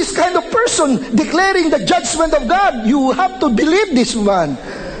you see this kind of person declaring the judgment of God, you have to believe this man.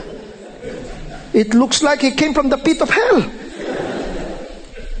 It looks like he came from the pit of hell.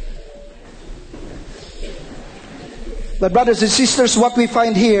 But brothers and sisters, what we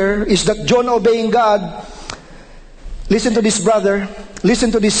find here is that Jonah obeying God. Listen to this, brother.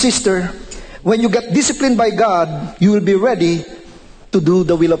 Listen to this, sister. When you get disciplined by God, you will be ready to do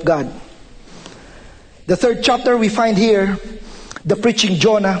the will of God. The third chapter we find here, the preaching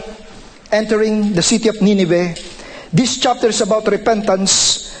Jonah entering the city of Nineveh. This chapter is about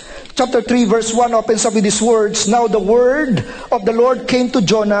repentance. Chapter 3 verse 1 opens up with these words, "Now the word of the Lord came to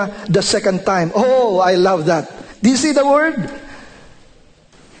Jonah the second time." Oh, I love that. Do you see the word?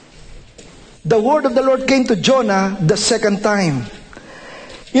 The word of the Lord came to Jonah the second time.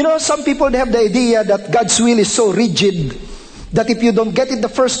 Some people have the idea that God's will is so rigid that if you don't get it the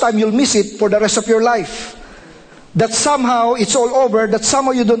first time, you'll miss it for the rest of your life. That somehow it's all over, that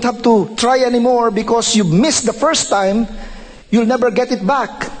somehow you don't have to try anymore because you missed the first time, you'll never get it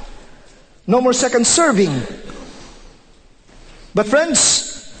back. No more second serving. But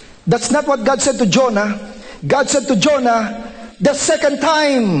friends, that's not what God said to Jonah. God said to Jonah, the second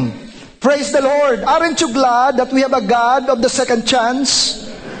time. Praise the Lord. Aren't you glad that we have a God of the second chance?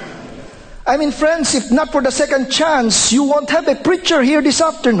 I mean, friends, if not for the second chance, you won't have a preacher here this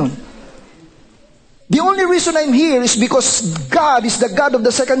afternoon. The only reason I'm here is because God is the God of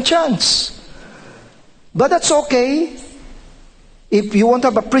the second chance. But that's okay. If you won't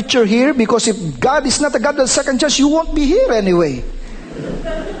have a preacher here, because if God is not the God of the second chance, you won't be here anyway.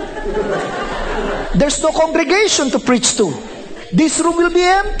 There's no congregation to preach to. This room will be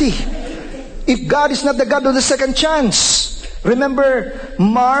empty if God is not the God of the second chance. Remember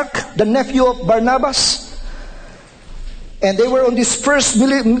Mark, the nephew of Barnabas? And they were on this first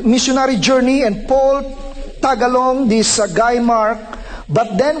missionary journey, and Paul tagged along this guy Mark.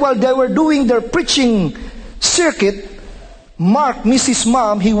 But then while they were doing their preaching circuit, Mark missed his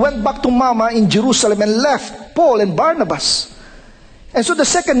mom. He went back to mama in Jerusalem and left Paul and Barnabas. And so the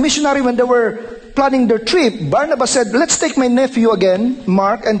second missionary, when they were planning their trip, Barnabas said, "Let's take my nephew again,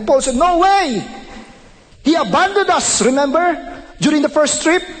 Mark." And Paul said, "No way! He abandoned us," remember, during the first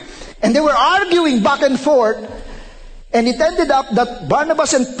trip? And they were arguing back and forth. And it ended up that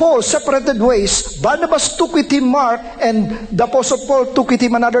Barnabas and Paul separated ways. Barnabas took with him Mark, and the Apostle Paul took with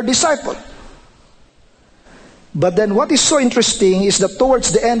him another disciple. But then what is so interesting is that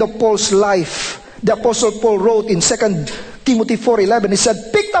towards the end of Paul's life, the Apostle Paul wrote in 2 Timothy 4:11, he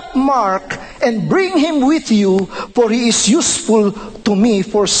said, "Pick up Mark and bring him with you, for he is useful to me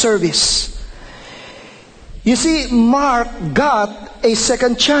for service." You see, Mark got a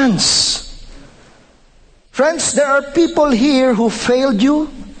second chance. Friends, there are people here who failed you.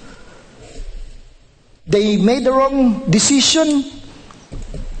 They made the wrong decision.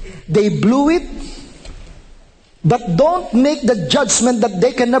 They blew it. But don't make the judgment that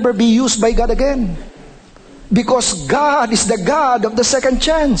they can never be used by God again. Because God is the God of the second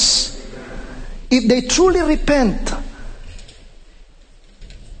chance. If they truly repent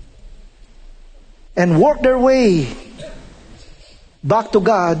and work their way back to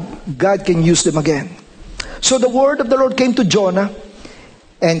God, God can use them again. So the word of the Lord came to Jonah,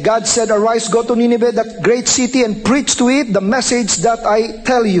 and God said, "Arise, go to Nineveh, that great city, and preach to it the message that I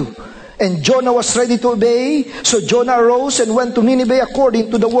tell you." And Jonah was ready to obey. So Jonah arose and went to Nineveh according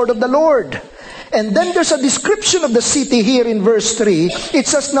to the word of the Lord. And then there's a description of the city here in verse 3. It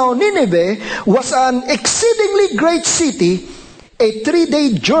says, "Now Nineveh was an exceedingly great city, a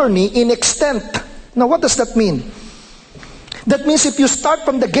 3-day journey in extent." Now what does that mean? That means if you start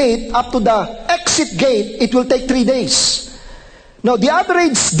from the gate up to the exit gate, it will take 3 days. Now, the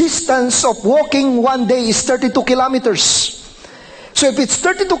average distance of walking one day is 32 kilometers. So if it's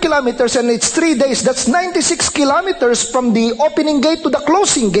 32 kilometers and it's 3 days, that's 96 kilometers from the opening gate to the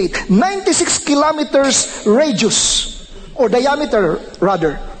closing gate. 96 kilometers radius, or diameter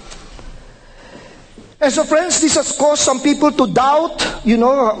rather. And so friends, this has caused some people to doubt,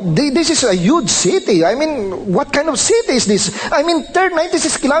 this is a huge city. I mean, what kind of city is this? I mean,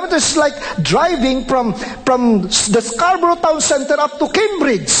 96 kilometers is like driving from the Scarborough town center up to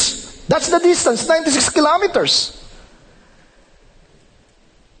Cambridge. That's the distance, 96 kilometers.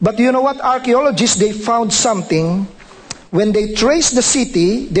 But you know what? Archaeologists, they found something. When they traced the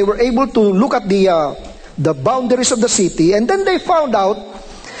city, they were able to look at the boundaries of the city, and then they found out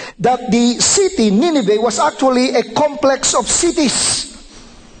that the city, Nineveh, was actually a complex of cities.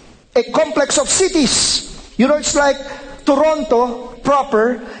 A complex of cities. It's like Toronto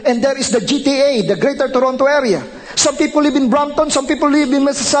proper, and there is the GTA, the Greater Toronto Area. Some people live in Brampton, some people live in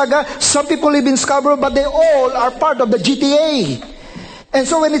Mississauga, some people live in Scarborough, but they all are part of the GTA. And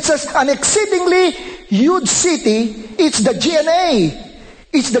so when it says an exceedingly huge city, it's the GNA.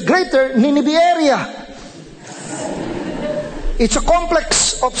 It's the Greater Nineveh Area. It's a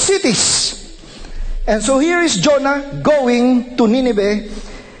complex of cities. And so here is Jonah going to Nineveh.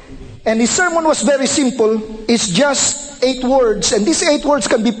 And his sermon was very simple. It's just 8 words. And these 8 words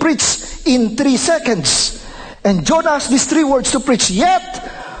can be preached in 3 seconds. And Jonah has these 3 words to preach.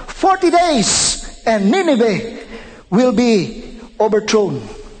 Yet 40 days and Nineveh will be overthrown.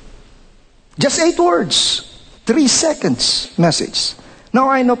 Just 8 words. 3 seconds message. Now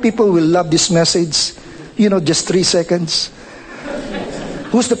I know people will love this message. Just 3 seconds.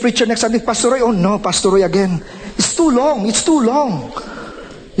 Who's the preacher next Sunday? Pastor Roy? Oh no, Pastor Roy again. It's too long. It's too long.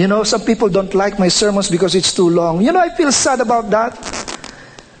 Some people don't like my sermons because it's too long. I feel sad about that.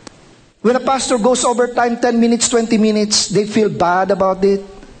 When a pastor goes over time, 10 minutes, 20 minutes, they feel bad about it.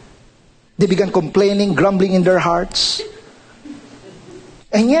 They begin complaining, grumbling in their hearts.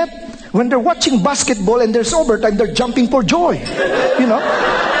 And yet, when they're watching basketball and there's overtime, they're jumping for joy.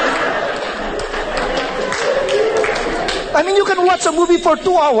 I mean, you can watch a movie for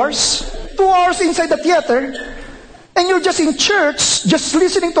 2 hours, 2 hours inside the theater, and you're just in church, just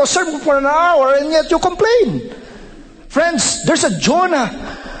listening to a sermon for an hour, and yet you complain. Friends, there's a Jonah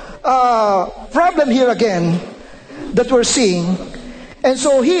problem here again that we're seeing. And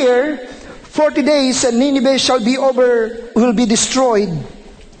so here, 40 days and Nineveh will be destroyed.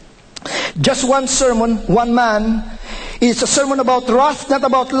 Just one sermon, one man. It's a sermon about wrath, not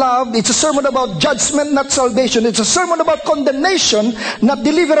about love. It's a sermon about judgment, not salvation. It's a sermon about condemnation, not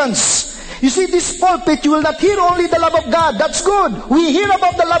deliverance. You see, this pulpit, you will not hear only the love of God. That's good. We hear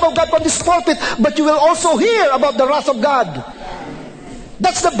about the love of God from this pulpit, but you will also hear about the wrath of God.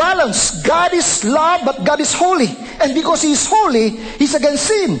 That's the balance. God is love, but God is holy. And because He is holy, He's against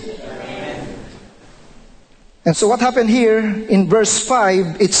sin. And so what happened here in verse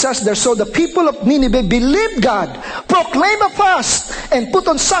 5, it says there, so the people of Nineveh believed God, proclaimed a fast, and put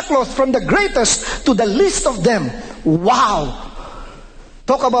on sackcloth from the greatest to the least of them. Wow!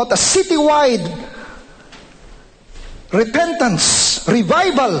 Talk about a citywide repentance,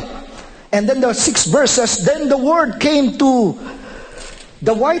 revival. And then the 6 verses, then the word came to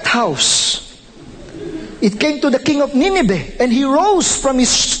the White House. It came to the king of Nineveh, and he rose from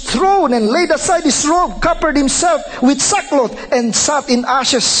his throne and laid aside his robe, covered himself with sackcloth, and sat in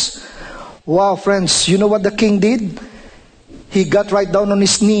ashes. Wow, friends, you know what the king did? He got right down on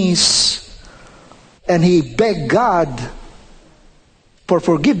his knees, and he begged God for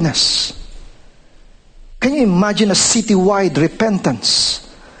forgiveness. Can you imagine a citywide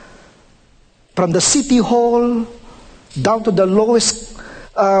repentance? From the city hall down to the lowest,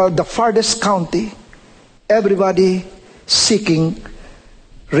 the farthest county. Everybody seeking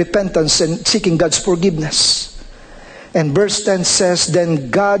repentance and seeking God's forgiveness. And verse 10 says, then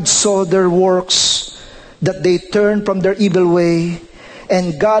God saw their works, that they turned from their evil way,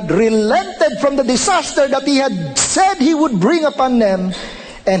 and God relented from the disaster that He had said He would bring upon them,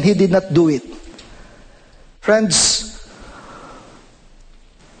 and He did not do it. Friends,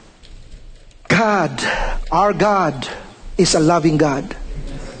 God, our God, is a loving God.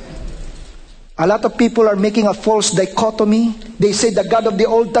 A lot of people are making a false dichotomy. They say the God of the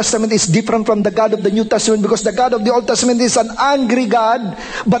Old Testament is different from the God of the New Testament because the God of the Old Testament is an angry God,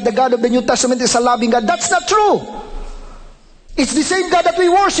 but the God of the New Testament is a loving God. That's not true. It's the same God that we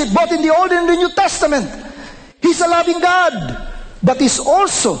worship, both in the Old and the New Testament. He's a loving God, but He's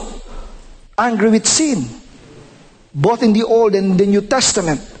also angry with sin, both in the Old and the New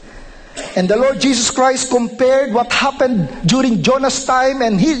Testament. And the Lord Jesus Christ compared what happened during Jonah's time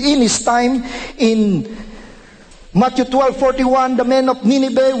and in His time in Matthew 12:41. The men of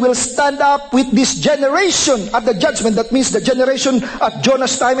Nineveh will stand up with this generation at the judgment. That means the generation at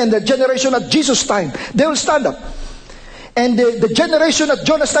Jonah's time and the generation at Jesus' time. They will stand up. And the generation at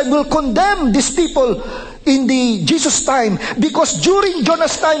Jonah's time will condemn these people in the Jesus' time, because during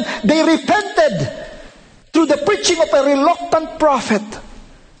Jonah's time they repented through the preaching of a reluctant prophet.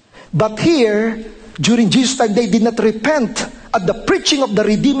 But here, during Jesus' time, they did not repent at the preaching of the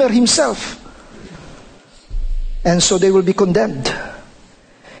Redeemer Himself. And so they will be condemned.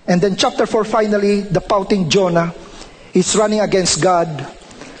 And then chapter 4, finally, the pouting Jonah is running against God.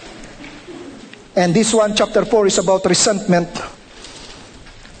 And this one, chapter 4, is about resentment.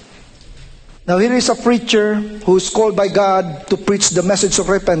 Now here is a preacher who is called by God to preach the message of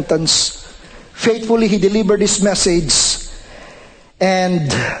repentance. Faithfully, he delivered this message. And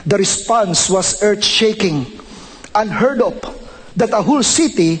the response was earth-shaking, unheard of, that a whole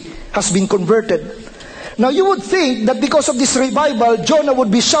city has been converted. Now you would think that because of this revival, Jonah would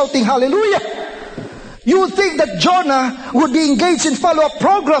be shouting hallelujah. You would think that Jonah would be engaged in follow-up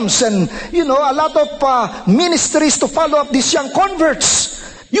programs and, a lot of ministries to follow up these young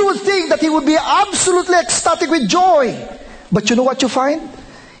converts. You would think that he would be absolutely ecstatic with joy. But you know what you find?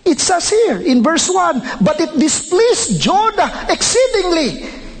 It says here in verse 1, but it displeased Jonah exceedingly,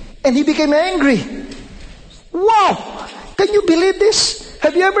 and he became angry. Wow! Can you believe this?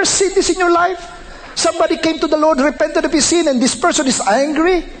 Have you ever seen this in your life? Somebody came to the Lord, repented of his sin, and this person is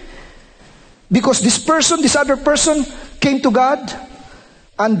angry because this other person came to God.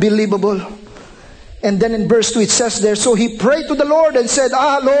 Unbelievable. And then in verse 2 it says there, so he prayed to the Lord and said,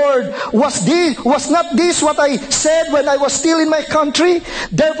 Lord, was not this what I said when I was still in my country?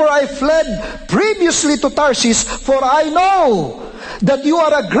 Therefore I fled previously to Tarshish, for I know that you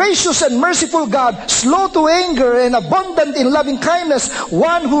are a gracious and merciful God, slow to anger and abundant in loving kindness,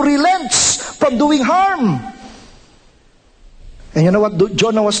 one who relents from doing harm. And you know what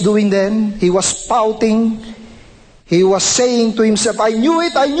Jonah was doing then? He was pouting. He was saying to himself, I knew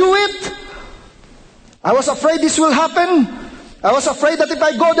it. I was afraid this will happen. I was afraid that if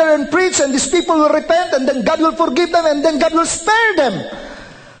I go there and preach and these people will repent and then God will forgive them and then God will spare them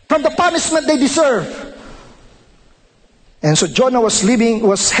from the punishment they deserve. And so Jonah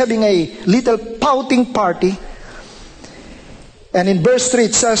was having a little pouting party. And in verse 3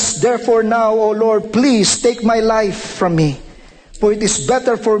 it says, therefore now, O Lord, please take my life from me, for it is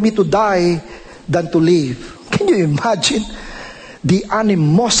better for me to die than to live. Can you imagine the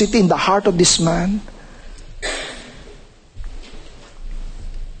animosity in the heart of this man?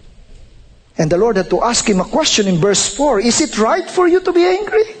 And the Lord had to ask him a question in verse 4. Is it right for you to be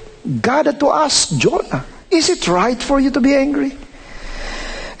angry? God had to ask Jonah, is it right for you to be angry?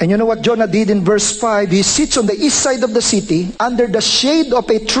 And you know what Jonah did in verse 5? He sits on the east side of the city under the shade of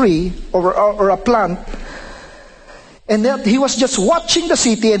a tree or a plant. And that he was just watching the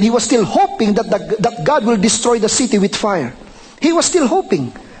city, and he was still hoping that God will destroy the city with fire. He was still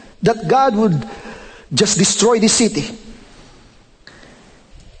hoping that God would just destroy the city.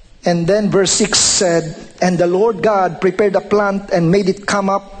 And then verse 6 said, and the Lord God prepared a plant and made it come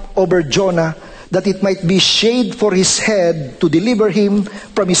up over Jonah, that it might be shade for his head to deliver him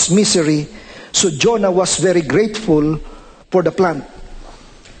from his misery. So Jonah was very grateful for the plant.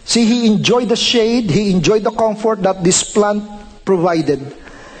 See, he enjoyed the shade, he enjoyed the comfort that this plant provided.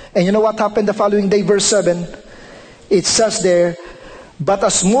 And you know what happened the following day, verse 7? It says there, but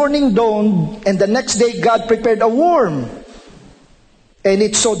as morning dawned, and the next day God prepared a worm, and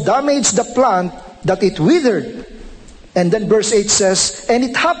it so damaged the plant that it withered. And then verse 8 says, and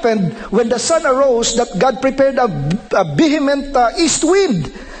it happened when the sun arose that God prepared a vehement east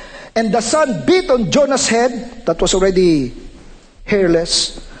wind, and the sun beat on Jonah's head, that was already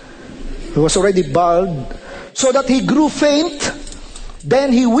hairless, he was already bald, so that he grew faint.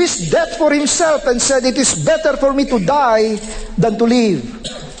 Then he wished death for himself and said, it is better for me to die than to live.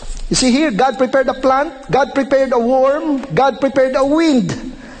 You see here, God prepared a plant, God prepared a worm, God prepared a wind.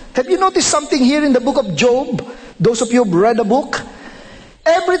 Have you noticed something here in the book of Job? Those of you who have read the book,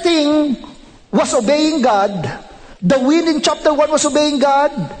 everything was obeying God. The wind in chapter 1 was obeying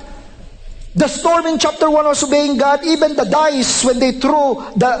God. The storm in chapter 1 was obeying God. Even the dice, when they threw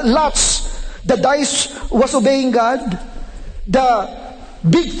the lots The dice was obeying God. The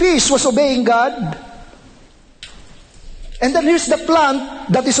big fish was obeying God. And then here's the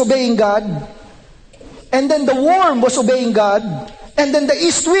plant that is obeying God. And then the worm was obeying God. And then the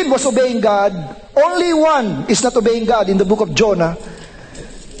east wind was obeying God. Only one is not obeying God in the book of Jonah.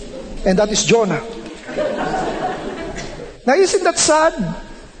 And that is Jonah. Now, isn't that sad?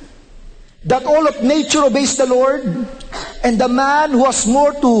 That all of nature obeys the Lord, and the man who has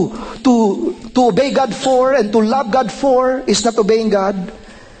more to obey God for and to love God for is not obeying God.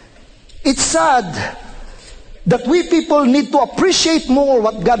 It's sad that we people need to appreciate more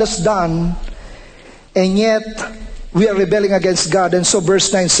what God has done, and yet we are rebelling against God. And so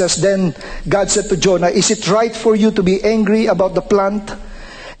verse 9 says, then God said to Jonah, is it right for you to be angry about the plant?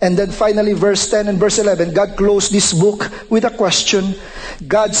 And then finally, verse 10 and verse 11, God closed this book with a question.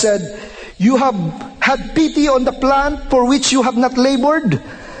 God said, you have had pity on the plant for which you have not labored,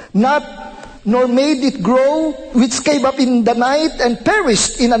 nor made it grow, which came up in the night and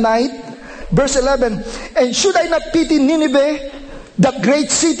perished in a night. Verse 11, and should I not pity Nineveh, that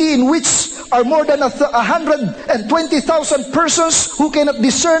great city in which are more than 120,000 persons who cannot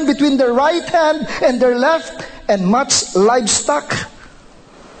discern between their right hand and their left, and much livestock?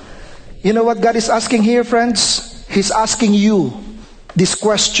 You know what God is asking here, friends? He's asking you this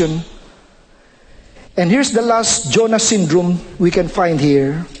question. And here's the last Jonah syndrome we can find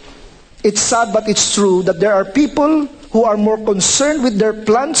here. It's sad, but it's true that there are people who are more concerned with their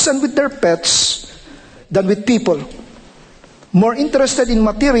plants and with their pets than with people. More interested in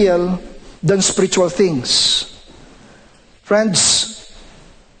material than spiritual things. Friends,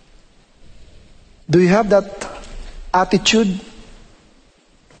 do you have that attitude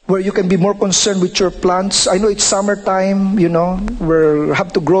where you can be more concerned with your plants? I know it's summertime, we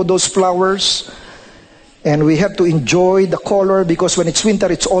have to grow those flowers. And we have to enjoy the color because when it's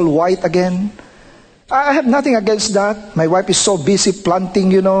winter, it's all white again. I have nothing against that. My wife is so busy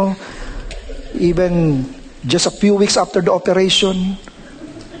planting, even just a few weeks after the operation.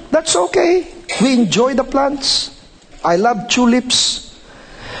 That's okay. We enjoy the plants. I love tulips.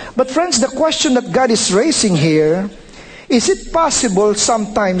 But friends, the question that God is raising here, is it possible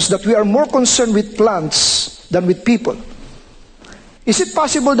sometimes that we are more concerned with plants than with people? Is it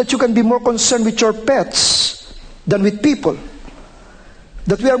possible that you can be more concerned with your pets than with people?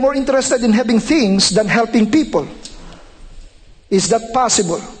 That we are more interested in having things than helping people? Is that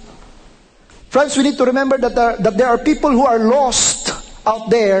possible? Friends, we need to remember that there are people who are lost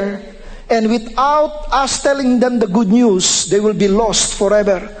out there, and without us telling them the good news, they will be lost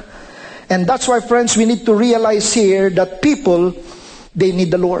forever. And that's why, friends, we need to realize here that people, they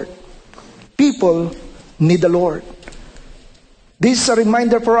need the Lord. People need the Lord. This is a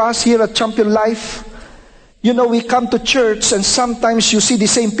reminder for us here at Champion Life. We come to church and sometimes you see the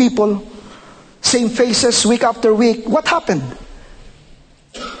same people, same faces week after week. What happened?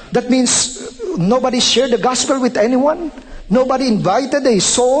 That means nobody shared the gospel with anyone? Nobody invited a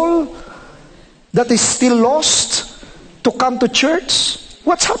soul that is still lost to come to church?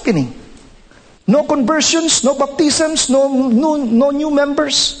 What's happening? No conversions, no baptisms, no new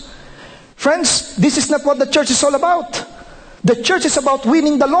members. Friends, this is not what the church is all about. The church is about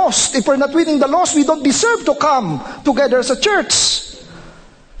winning the lost. If we're not winning the lost, we don't deserve to come together as a church.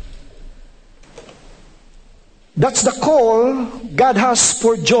 That's the call God has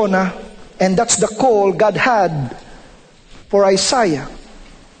for Jonah, and that's the call God had for Isaiah.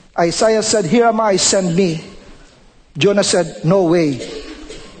 Isaiah said, here am I, send me. Jonah said, no way.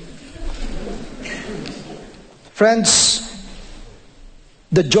 Friends,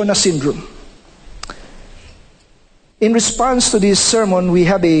 the Jonah syndrome. In response to this sermon, we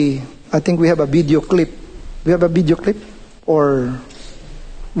have a video clip. We have a video clip? Or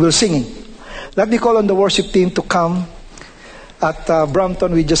we're singing? Let me call on the worship team to come. At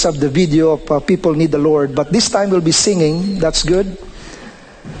Brampton, we just have the video of People Need the Lord. But this time we'll be singing. That's good.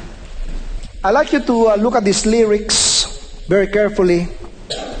 I'd like you to look at these lyrics very carefully.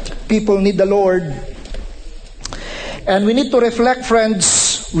 People need the Lord. And we need to reflect,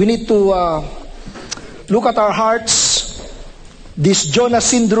 friends. We need to look at our hearts. This Jonah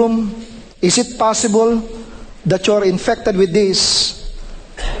syndrome, is it possible that you're infected with this?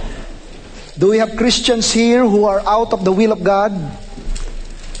 Do we have Christians here who are out of the will of God?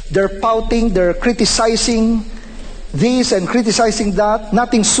 They're pouting, they're criticizing this and criticizing that.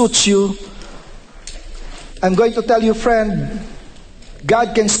 Nothing suits you. I'm going to tell you, friend,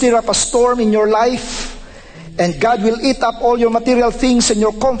 God can stir up a storm in your life, and God will eat up all your material things and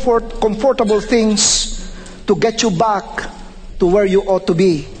your comfortable things to get you back to where you ought to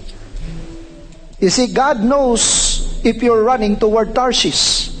be. You see, God knows if you're running toward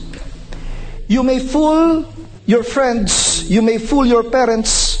Tarshish. You may fool your friends, you may fool your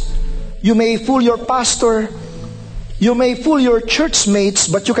parents, you may fool your pastor, you may fool your church mates,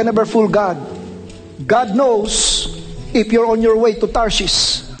 but you can never fool God. God knows if you're on your way to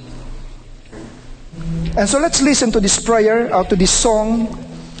Tarshish. And so let's listen to this prayer, to this song,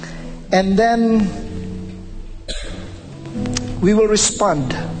 and then we will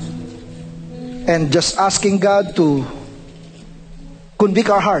respond. And just asking God to convict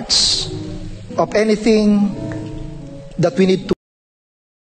our hearts of anything that we need to